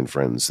European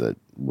friends that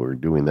were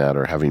doing that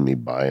or having me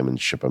buy them and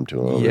ship them to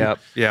them. Yep.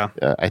 Yeah.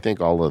 I think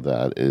all of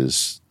that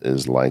is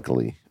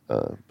likely.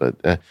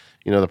 But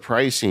the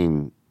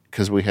pricing,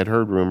 because we had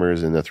heard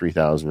rumors in the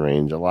 3,000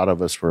 range, a lot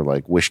of us were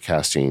like wish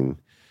casting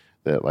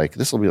that like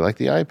this will be like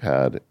the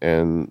iPad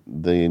and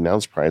the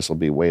announced price will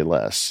be way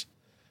less.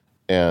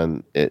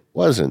 And it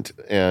wasn't.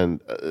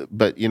 And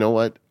but you know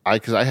what?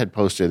 Because I had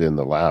posted in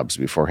the labs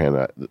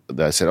beforehand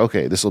that I said,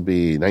 okay, this will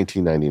be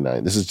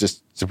 $19.99. This is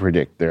just to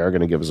predict they are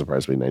going to give us a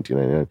price of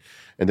 $19.99.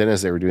 And then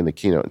as they were doing the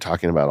keynote and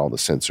talking about all the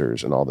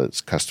sensors and all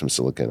this custom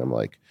silicon, I'm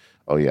like,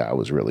 oh yeah, I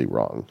was really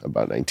wrong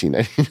about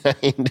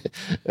 $19.99.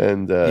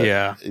 And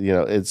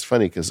it's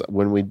funny because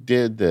when we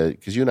did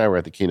because you and I were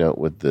at the keynote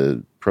with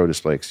the Pro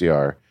Display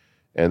XDR,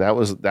 and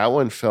that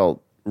one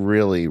felt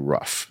really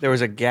rough. There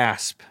was a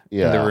gasp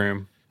in the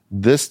room.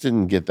 This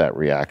didn't get that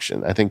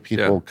reaction. I think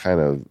people kind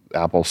of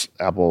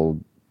Apple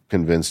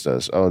convinced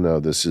us. Oh no,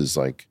 this is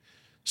like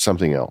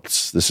something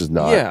else. This is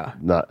not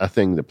a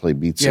thing to play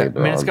Beat Saber.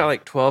 I mean, it's got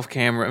like 12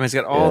 cameras. I mean, it's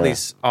got all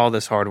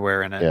this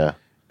hardware in it. Yeah.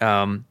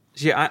 I'm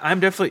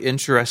definitely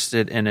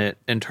interested in it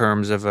in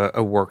terms of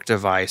a work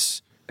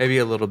device, maybe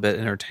a little bit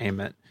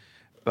entertainment,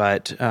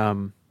 but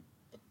we're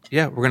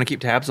going to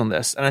keep tabs on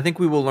this, and I think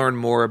we will learn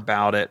more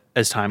about it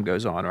as time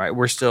goes on. Right?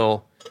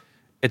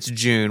 It's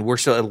June. We're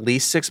still at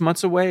least 6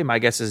 months away. My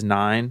guess is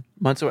 9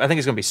 months away. I think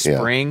it's going to be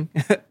spring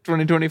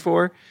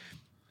 2024.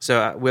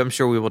 So I'm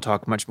sure we will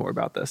talk much more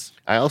about this.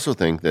 I also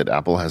think that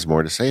Apple has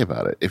more to say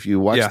about it. If you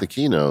watch the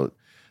keynote,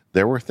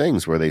 there were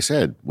things where they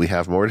said, we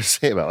have more to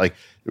say about it. Like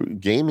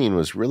gaming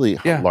was really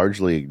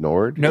largely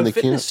ignored. No in the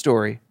fitness keynote.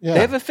 Story. Yeah. They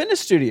have a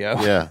fitness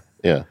studio.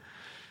 Yeah.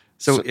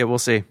 So we'll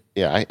see.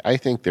 Yeah, I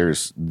think we're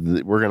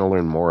going to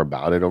learn more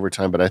about it over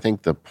time. But I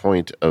think the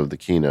point of the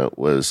keynote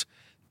was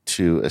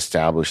to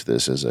establish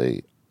this as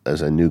a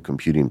new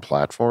computing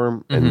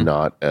platform and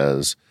not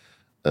as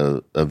a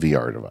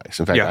VR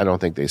device. In fact, I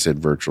don't think they said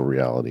virtual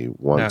reality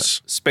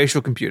once. No,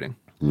 spatial computing.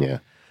 Yeah.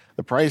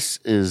 The price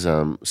is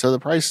the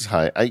price is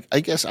high. I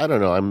guess I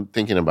don't know. I'm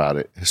thinking about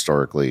it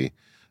historically.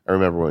 I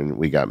remember when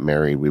we got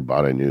married, we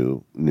bought a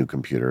new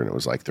computer and it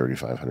was like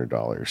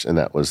 $3,500, and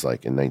that was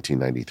like in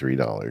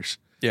 $1993.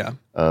 Yeah.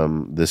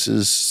 This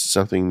is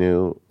something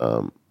new.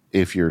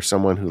 If you're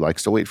someone who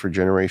likes to wait for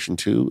Generation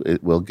 2,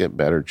 it will get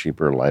better,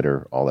 cheaper,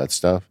 lighter, all that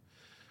stuff.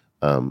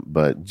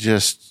 But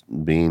just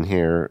being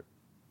here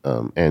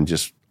and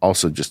just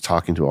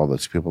talking to all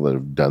those people that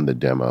have done the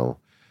demo,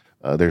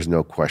 there's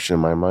no question in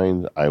my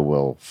mind I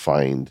will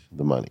find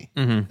the money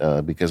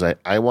because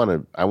I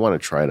want to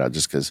try it out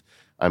just because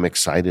I'm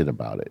excited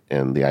about it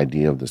and the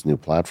idea of this new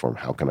platform.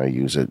 How can I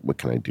use it? What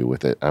can I do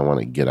with it? I want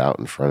to get out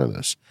in front of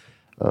this.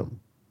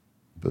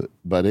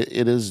 But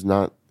it is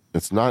not.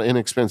 It's not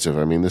inexpensive.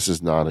 I mean, this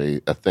is not a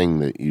thing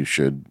that you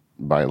should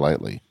buy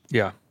lightly.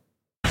 Yeah.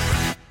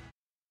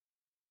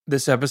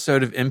 This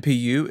episode of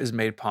MPU is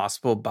made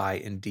possible by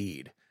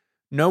Indeed.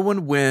 No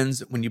one wins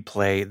when you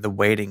play the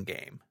waiting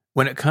game.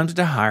 When it comes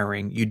to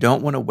hiring, you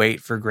don't want to wait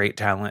for great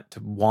talent to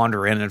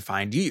wander in and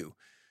find you.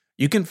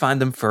 You can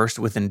find them first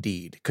with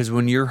Indeed, because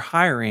when you're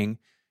hiring,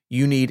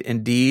 you need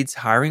Indeed's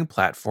hiring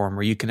platform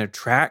where you can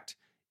attract,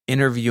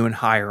 interview, and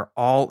hire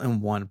all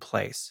in one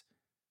place.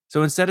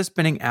 So instead of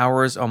spending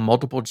hours on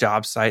multiple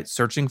job sites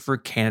searching for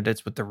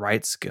candidates with the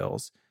right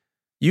skills,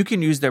 you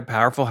can use their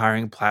powerful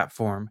hiring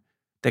platform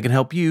that can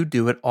help you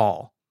do it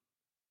all.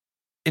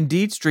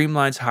 Indeed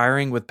streamlines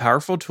hiring with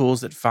powerful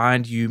tools that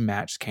find you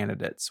matched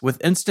candidates. With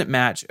Instant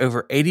Match,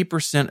 over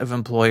 80% of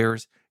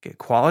employers get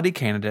quality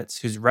candidates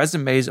whose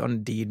resumes on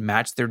Indeed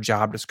match their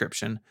job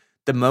description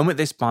the moment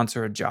they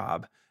sponsor a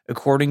job,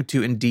 according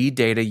to Indeed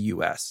Data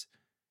US.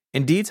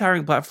 Indeed's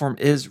hiring platform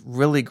is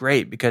really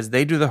great because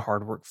they do the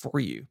hard work for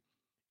you.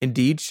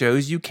 Indeed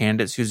shows you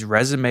candidates whose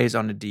resumes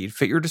on Indeed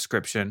fit your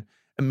description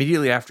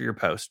immediately after your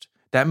post.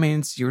 That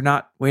means you're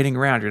not waiting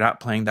around. You're not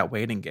playing that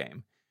waiting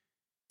game.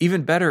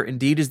 Even better,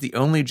 Indeed is the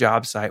only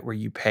job site where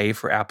you pay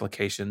for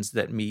applications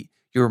that meet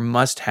your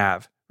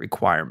must-have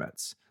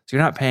requirements. So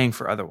you're not paying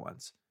for other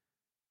ones.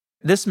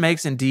 This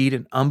makes Indeed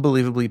an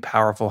unbelievably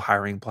powerful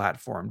hiring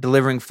platform,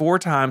 delivering 4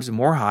 times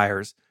more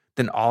hires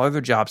than all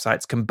other job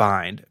sites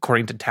combined,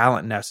 according to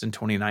Talent Nest in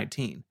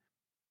 2019.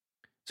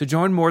 So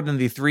join more than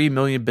the 3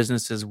 million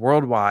businesses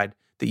worldwide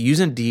that use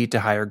Indeed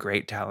to hire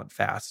great talent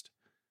fast.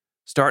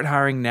 Start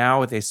hiring now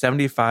with a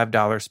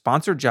 $75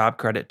 sponsored job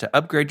credit to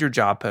upgrade your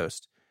job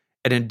post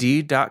at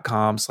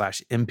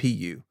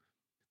Indeed.com/MPU.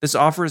 This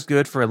offer is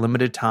good for a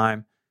limited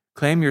time.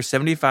 Claim your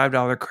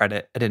 $75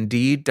 credit at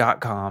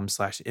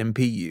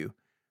Indeed.com/MPU.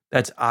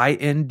 That's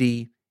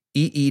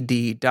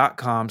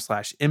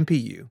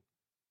INDEED.com/MPU.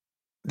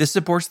 This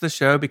supports the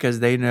show because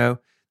they know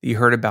that you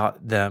heard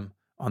about them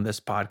on this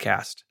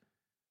podcast.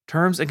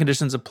 Terms and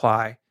conditions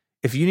apply.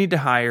 If you need to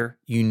hire,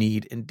 you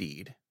need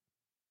Indeed.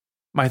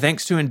 My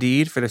thanks to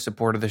Indeed for the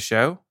support of the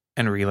show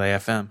and Relay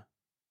FM.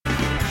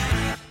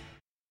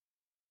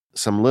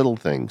 some little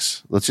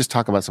things. Let's just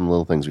talk about some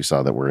little things we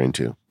saw that we're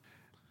into.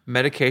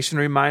 Medication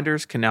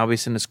reminders can now be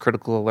sent as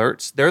critical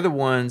alerts. They're the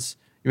ones,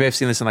 you may have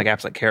seen this in like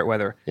apps like Carrot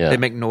Weather. Yeah. They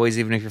make noise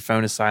even if your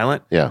phone is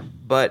silent. Yeah.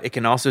 But it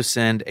can also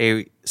send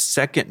a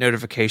second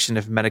notification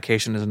if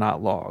medication is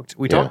not logged.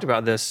 We talked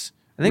about this,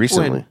 I think,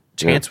 recently, when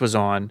Chance was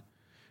on,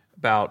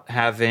 about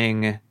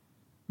having,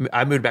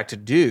 I moved back to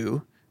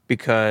Do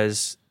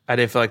because I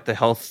didn't feel like the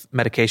health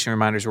medication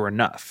reminders were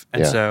enough.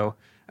 And so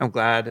I'm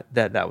glad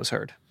that that was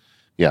heard.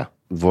 Yeah.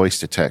 Voice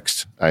to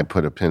text. I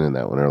put a pin in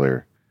that one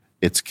earlier.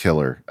 It's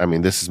killer. I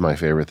mean, this is my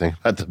favorite thing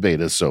about the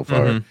beta so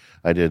far. Mm-hmm.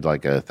 I did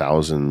like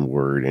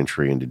 1,000-word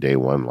entry into day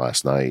one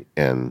last night,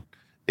 and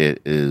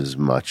it is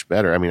much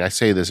better. I mean, I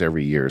say this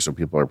every year, so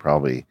people are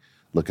probably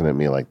looking at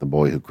me like the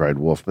boy who cried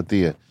wolf. But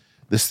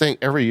this thing,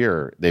 every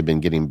year, they've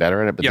been getting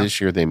better at it, but this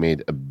year they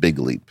made a big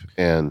leap.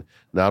 And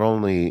not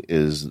only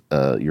is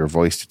your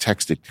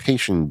voice-to-text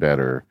dictation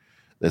better,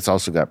 it's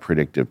also got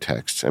predictive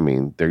text. I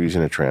mean, they're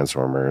using a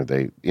transformer.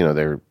 They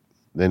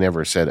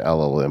never said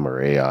LLM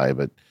or AI,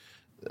 but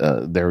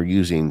they're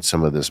using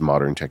some of this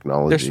modern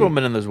technology. They're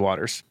swimming in those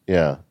waters.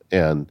 Yeah,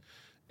 and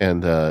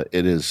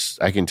it is.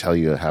 I can tell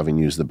you, having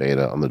used the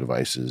beta on the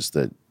devices,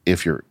 that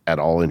if you're at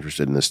all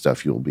interested in this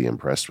stuff, you'll be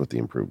impressed with the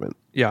improvement.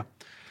 Yeah.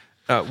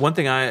 One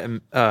thing I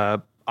am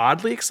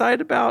oddly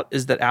excited about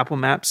is that Apple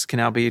Maps can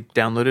now be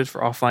downloaded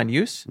for offline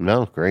use.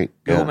 No, great.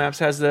 Google Maps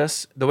has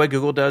this. The way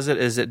Google does it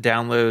is it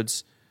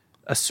downloads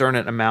a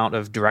certain amount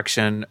of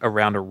direction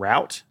around a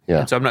route.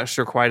 Yeah. And so I'm not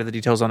sure quite of the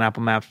details on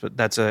Apple Maps, but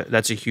that's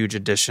a huge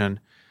addition.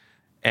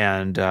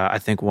 And I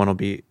think one will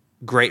be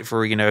great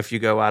for, if you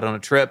go out on a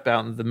trip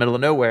out in the middle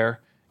of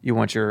nowhere, you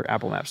want your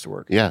Apple Maps to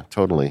work. Yeah,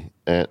 totally.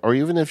 Or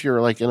even if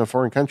you're like in a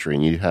foreign country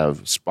and you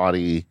have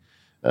spotty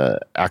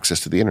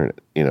access to the internet,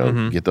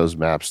 get those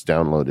maps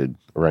downloaded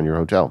around your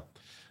hotel.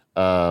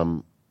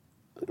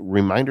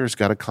 Reminders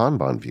got a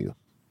Kanban view.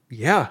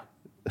 Yeah,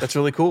 that's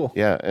really cool.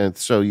 Yeah, and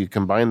so you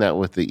combine that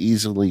with the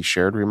easily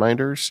shared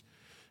reminders.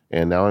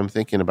 And now I'm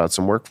thinking about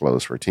some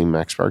workflows for Team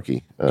Max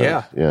Sparky.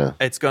 Yeah.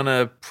 It's going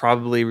to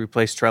probably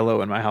replace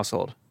Trello in my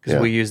household because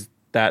we use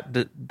that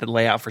the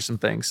layout for some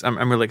things.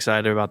 I'm really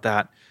excited about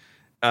that.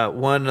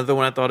 Another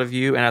one I thought of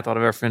you, and I thought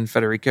of our friend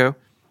Federico.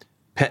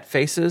 Pet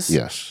faces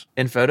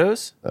in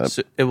photos.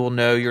 So it will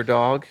know your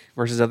dog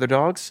versus other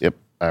dogs. Yep.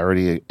 I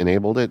already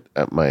enabled it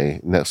at my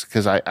Nest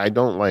because I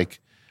don't like...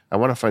 I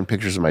want to find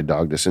pictures of my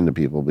dog to send to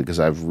people because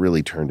I've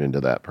really turned into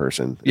that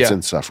person. It's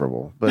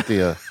insufferable. But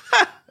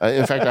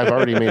in fact, I've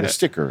already made a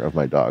sticker of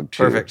my dog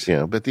too. Perfect.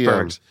 Yeah, but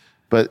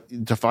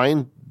but to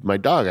find my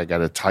dog, I got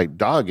to type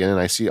dog in, and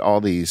I see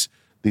all these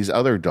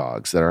other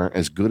dogs that aren't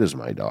as good as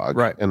my dog.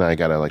 Right. And I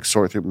got to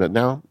sort through. But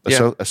now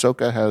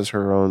Ahsoka has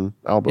her own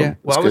album. Yeah.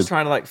 Well, I was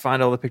trying to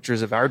find all the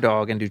pictures of our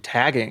dog and do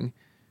tagging,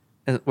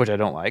 which I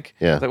don't like.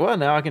 Yeah. It's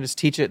now I can just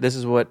teach it. This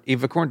is what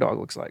Eva Corn Dog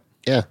looks like.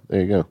 Yeah. There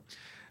you go.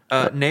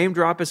 Name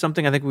drop is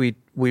something I think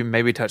we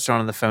maybe touched on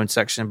in the phone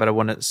section, but I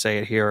wanted to say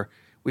it here.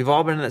 We've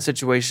all been in that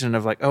situation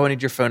of I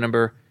need your phone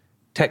number.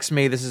 Text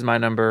me. This is my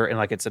number.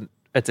 And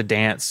it's a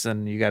dance,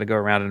 and you got to go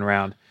around and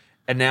around.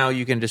 And now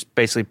you can just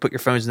basically put your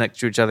phones next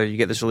to each other. You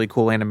get this really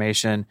cool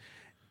animation.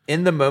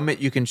 In the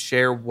moment, you can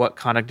share what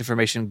contact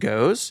information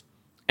goes.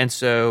 And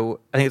so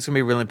I think it's going to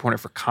be really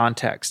important for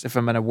context. If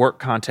I'm in a work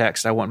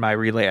context, I want my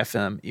Relay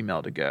FM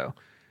email to go.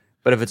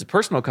 But if it's a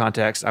personal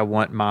context, I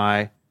want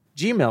my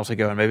Gmail to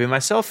go and maybe my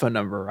cell phone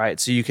number, right?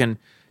 So you can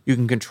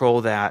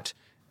control that.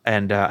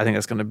 And I think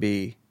that's going to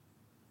be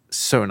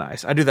so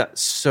nice. I do that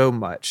so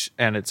much,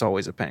 and it's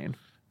always a pain.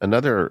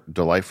 Another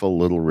delightful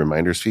little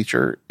reminders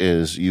feature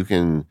is you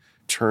can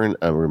turn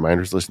a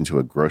reminders list into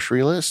a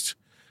grocery list,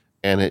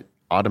 and it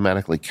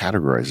automatically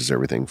categorizes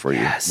everything for you.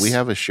 Yes. We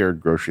have a shared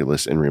grocery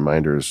list in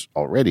reminders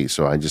already,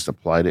 so I just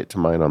applied it to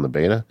mine on the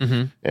beta.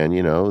 Mm-hmm.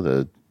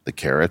 And the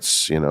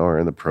carrots, are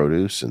in the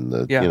produce,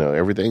 and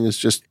everything is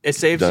just it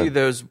saves done. you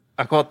those.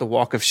 I call it the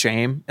walk of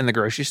shame in the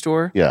grocery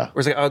store. Yeah,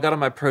 where it's I got on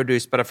my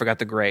produce, but I forgot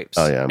the grapes.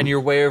 Oh yeah, and you're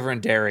way over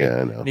in dairy.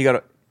 Yeah, I know. And you got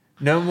to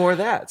no more of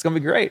that. It's gonna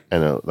be great. I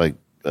know,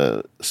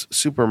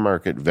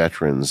 supermarket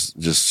veterans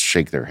just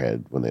shake their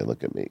head when they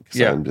look at me.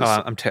 Yeah,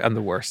 I'm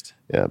the worst.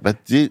 Yeah,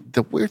 but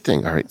the weird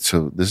thing. All right,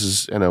 so this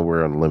is. I know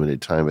we're on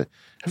limited time, but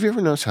have you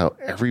ever noticed how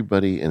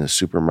everybody in a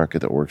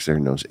supermarket that works there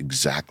knows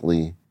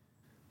exactly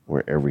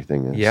where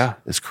everything is? Yeah,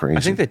 it's crazy.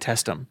 I think they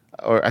test them,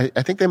 or I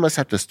think they must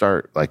have to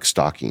start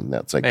stocking.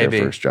 That's Maybe.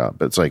 Their first job.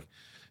 But it's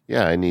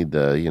yeah, I need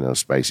the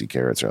spicy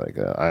carrots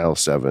or aisle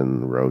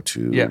 7, row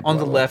 2. Yeah, on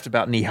the left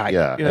about knee height.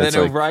 Yeah, they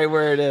know right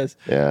where it is.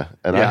 Yeah,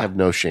 and I have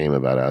no shame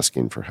about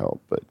asking for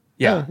help, but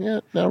yeah.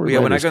 Now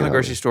when I go in the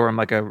grocery store, I'm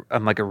like a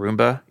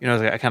Roomba.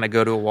 I kind of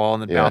go to a wall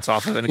and then bounce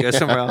off of it and go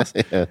somewhere else.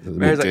 Yeah,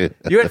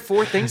 you had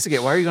 4 things to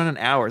get. Why are you going an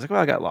hour? It's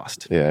I got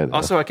lost. Yeah.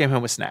 Also, I came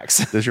home with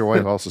snacks. Does your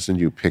wife also send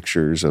you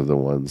pictures of the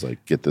ones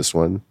get this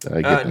one?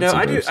 No,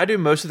 I do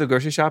most of the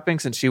grocery shopping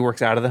since she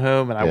works out of the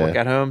home and I work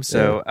at home.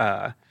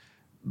 So,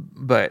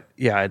 but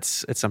yeah,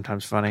 it's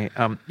sometimes funny.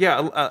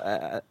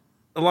 A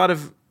lot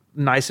of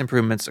nice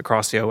improvements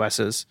across the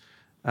OSs.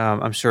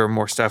 I'm sure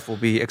more stuff will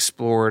be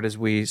explored as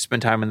we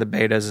spend time in the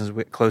betas as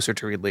we get closer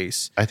to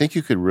release. I think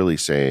you could really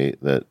say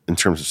that in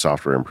terms of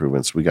software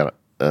improvements, we got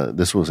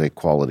this was a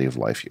quality of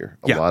life year.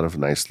 A lot of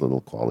nice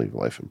little quality of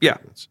life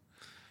improvements,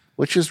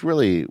 which is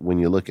really, when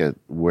you look at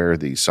where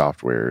these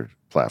software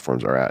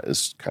platforms are at,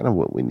 is kind of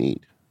what we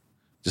need.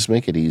 Just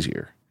make it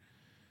easier.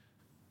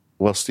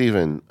 Well,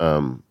 Stephen,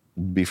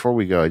 before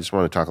we go, I just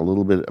want to talk a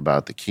little bit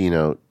about the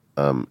keynote.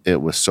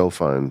 It was so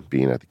fun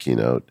being at the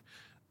keynote.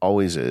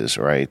 Always is,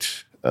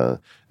 right?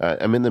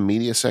 I'm in the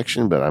media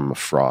section, but I'm a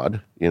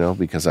fraud,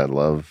 because I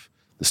love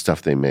the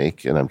stuff they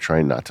make, and I'm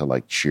trying not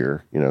to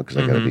cheer, because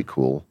I got to be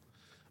cool.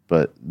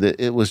 But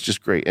it was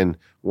just great. And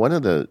one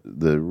of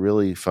the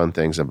really fun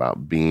things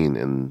about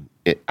being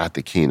at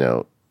the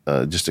keynote,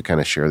 just to kind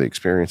of share the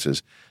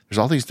experiences, there's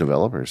all these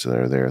developers that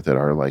are there that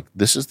are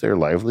this is their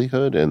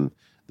livelihood, and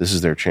this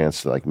is their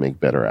chance to make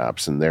better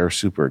apps, and they're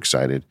super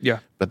excited. Yeah.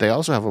 But they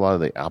also have a lot of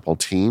the Apple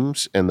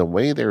teams, and the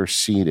way they're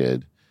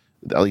seated,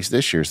 at least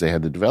this year's, they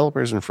had the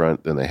developers in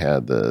front, then they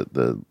had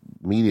the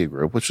media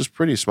group, which was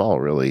pretty small,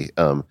 really.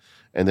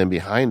 And then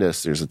behind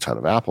us, there's a ton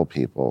of Apple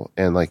people.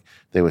 And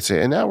they would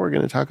say, and now we're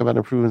going to talk about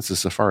improvements to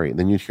Safari. And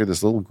then you'd hear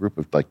this little group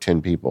of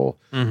 10 people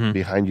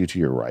behind you to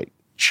your right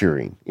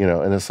cheering,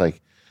 and it's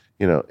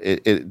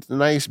it's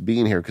nice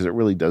being here because it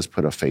really does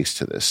put a face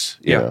to this,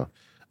 you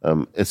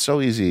know. It's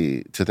so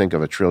easy to think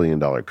of a $1 trillion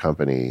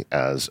company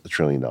as a $1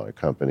 trillion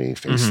company,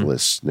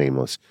 faceless,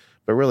 nameless.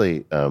 But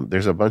really,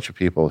 there's a bunch of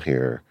people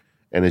here.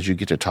 And as you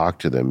get to talk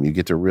to them, you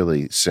get to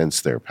really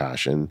sense their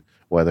passion,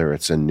 whether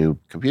it's a new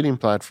computing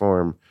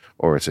platform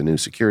or it's a new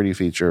security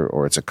feature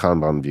or it's a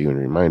Kanban view and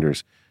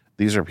reminders.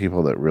 These are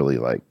people that really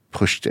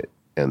pushed it.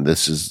 And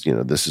this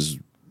is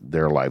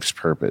their life's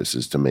purpose,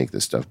 is to make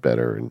this stuff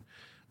better.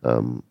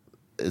 And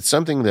it's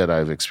something that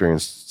I've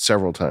experienced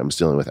several times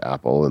dealing with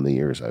Apple in the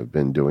years I've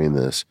been doing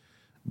this,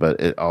 but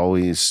it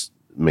always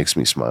makes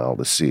me smile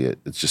to see it.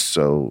 It's just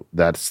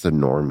that's the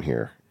norm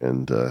here.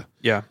 And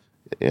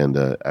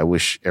And I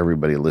wish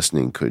everybody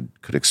listening could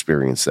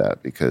experience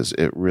that, because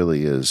it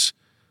really is.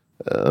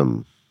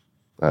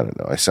 I don't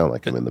know. I sound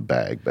like I'm in the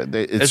bag, but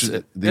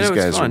these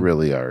guys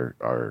really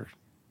are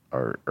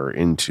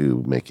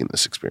into making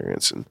this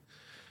experience, and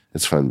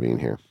it's fun being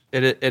here.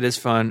 It is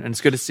fun, and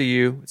it's good to see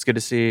you. It's good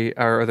to see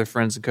our other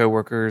friends and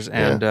coworkers,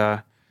 and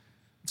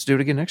let's do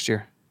it again next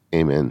year.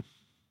 Amen.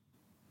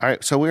 All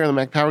right, so we are the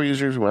Mac Power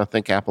Users. We want to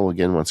thank Apple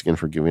once again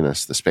for giving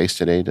us the space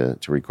today to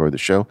record the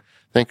show.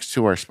 Thanks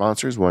to our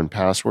sponsors,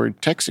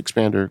 1Password, Text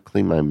Expander,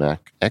 Clean My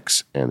Mac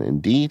X, and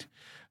Indeed.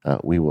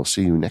 We will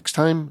see you next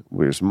time.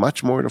 There's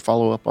much more to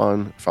follow up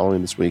on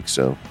following this week,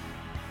 so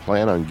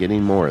plan on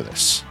getting more of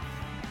this.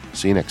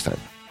 See you next time.